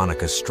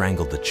 Veronica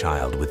strangled the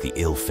child with the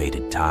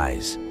ill-fated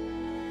ties.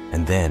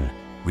 And then,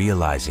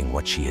 realizing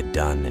what she had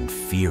done and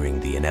fearing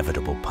the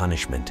inevitable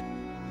punishment,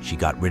 she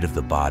got rid of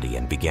the body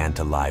and began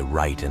to lie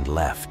right and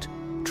left,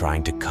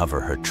 trying to cover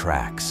her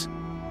tracks.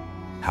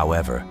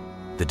 However,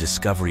 the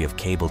discovery of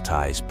cable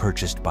ties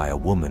purchased by a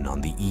woman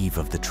on the eve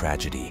of the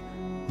tragedy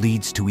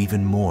leads to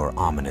even more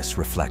ominous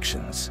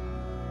reflections.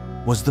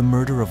 Was the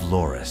murder of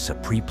Loris a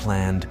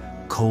pre-planned,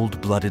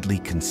 cold-bloodedly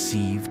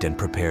conceived and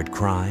prepared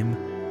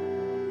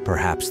crime?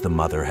 Perhaps the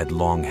mother had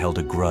long held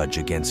a grudge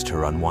against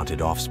her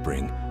unwanted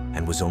offspring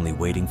and was only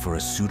waiting for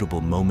a suitable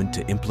moment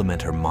to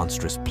implement her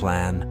monstrous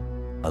plan.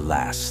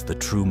 Alas, the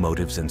true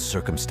motives and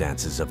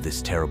circumstances of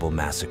this terrible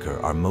massacre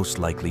are most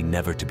likely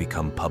never to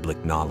become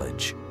public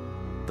knowledge.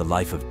 The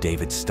life of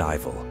David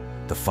Stivel,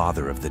 the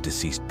father of the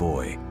deceased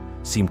boy,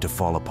 seemed to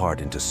fall apart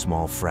into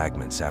small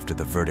fragments after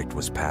the verdict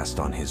was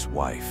passed on his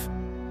wife.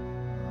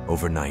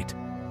 Overnight,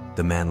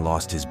 the man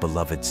lost his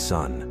beloved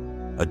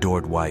son,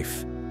 adored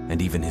wife,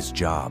 and even his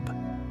job.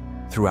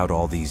 Throughout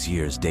all these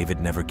years, David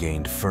never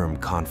gained firm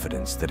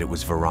confidence that it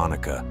was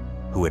Veronica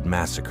who had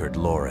massacred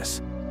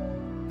Loris.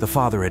 The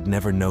father had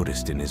never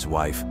noticed in his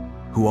wife,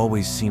 who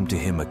always seemed to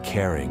him a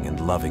caring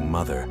and loving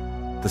mother,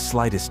 the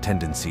slightest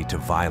tendency to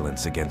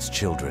violence against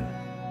children.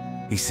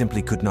 He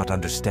simply could not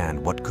understand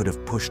what could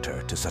have pushed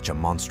her to such a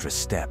monstrous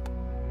step.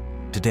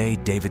 Today,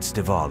 David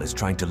Stivel is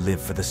trying to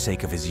live for the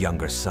sake of his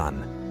younger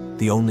son,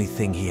 the only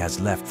thing he has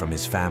left from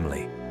his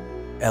family.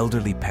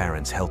 Elderly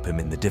parents help him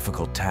in the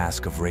difficult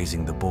task of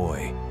raising the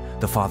boy.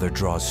 The father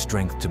draws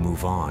strength to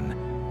move on,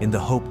 in the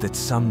hope that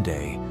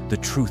someday the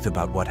truth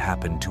about what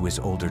happened to his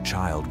older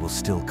child will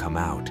still come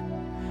out.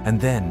 And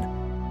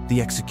then,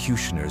 the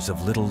executioners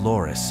of little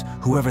Loris,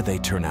 whoever they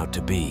turn out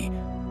to be,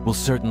 will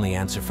certainly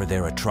answer for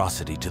their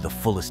atrocity to the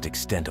fullest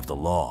extent of the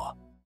law.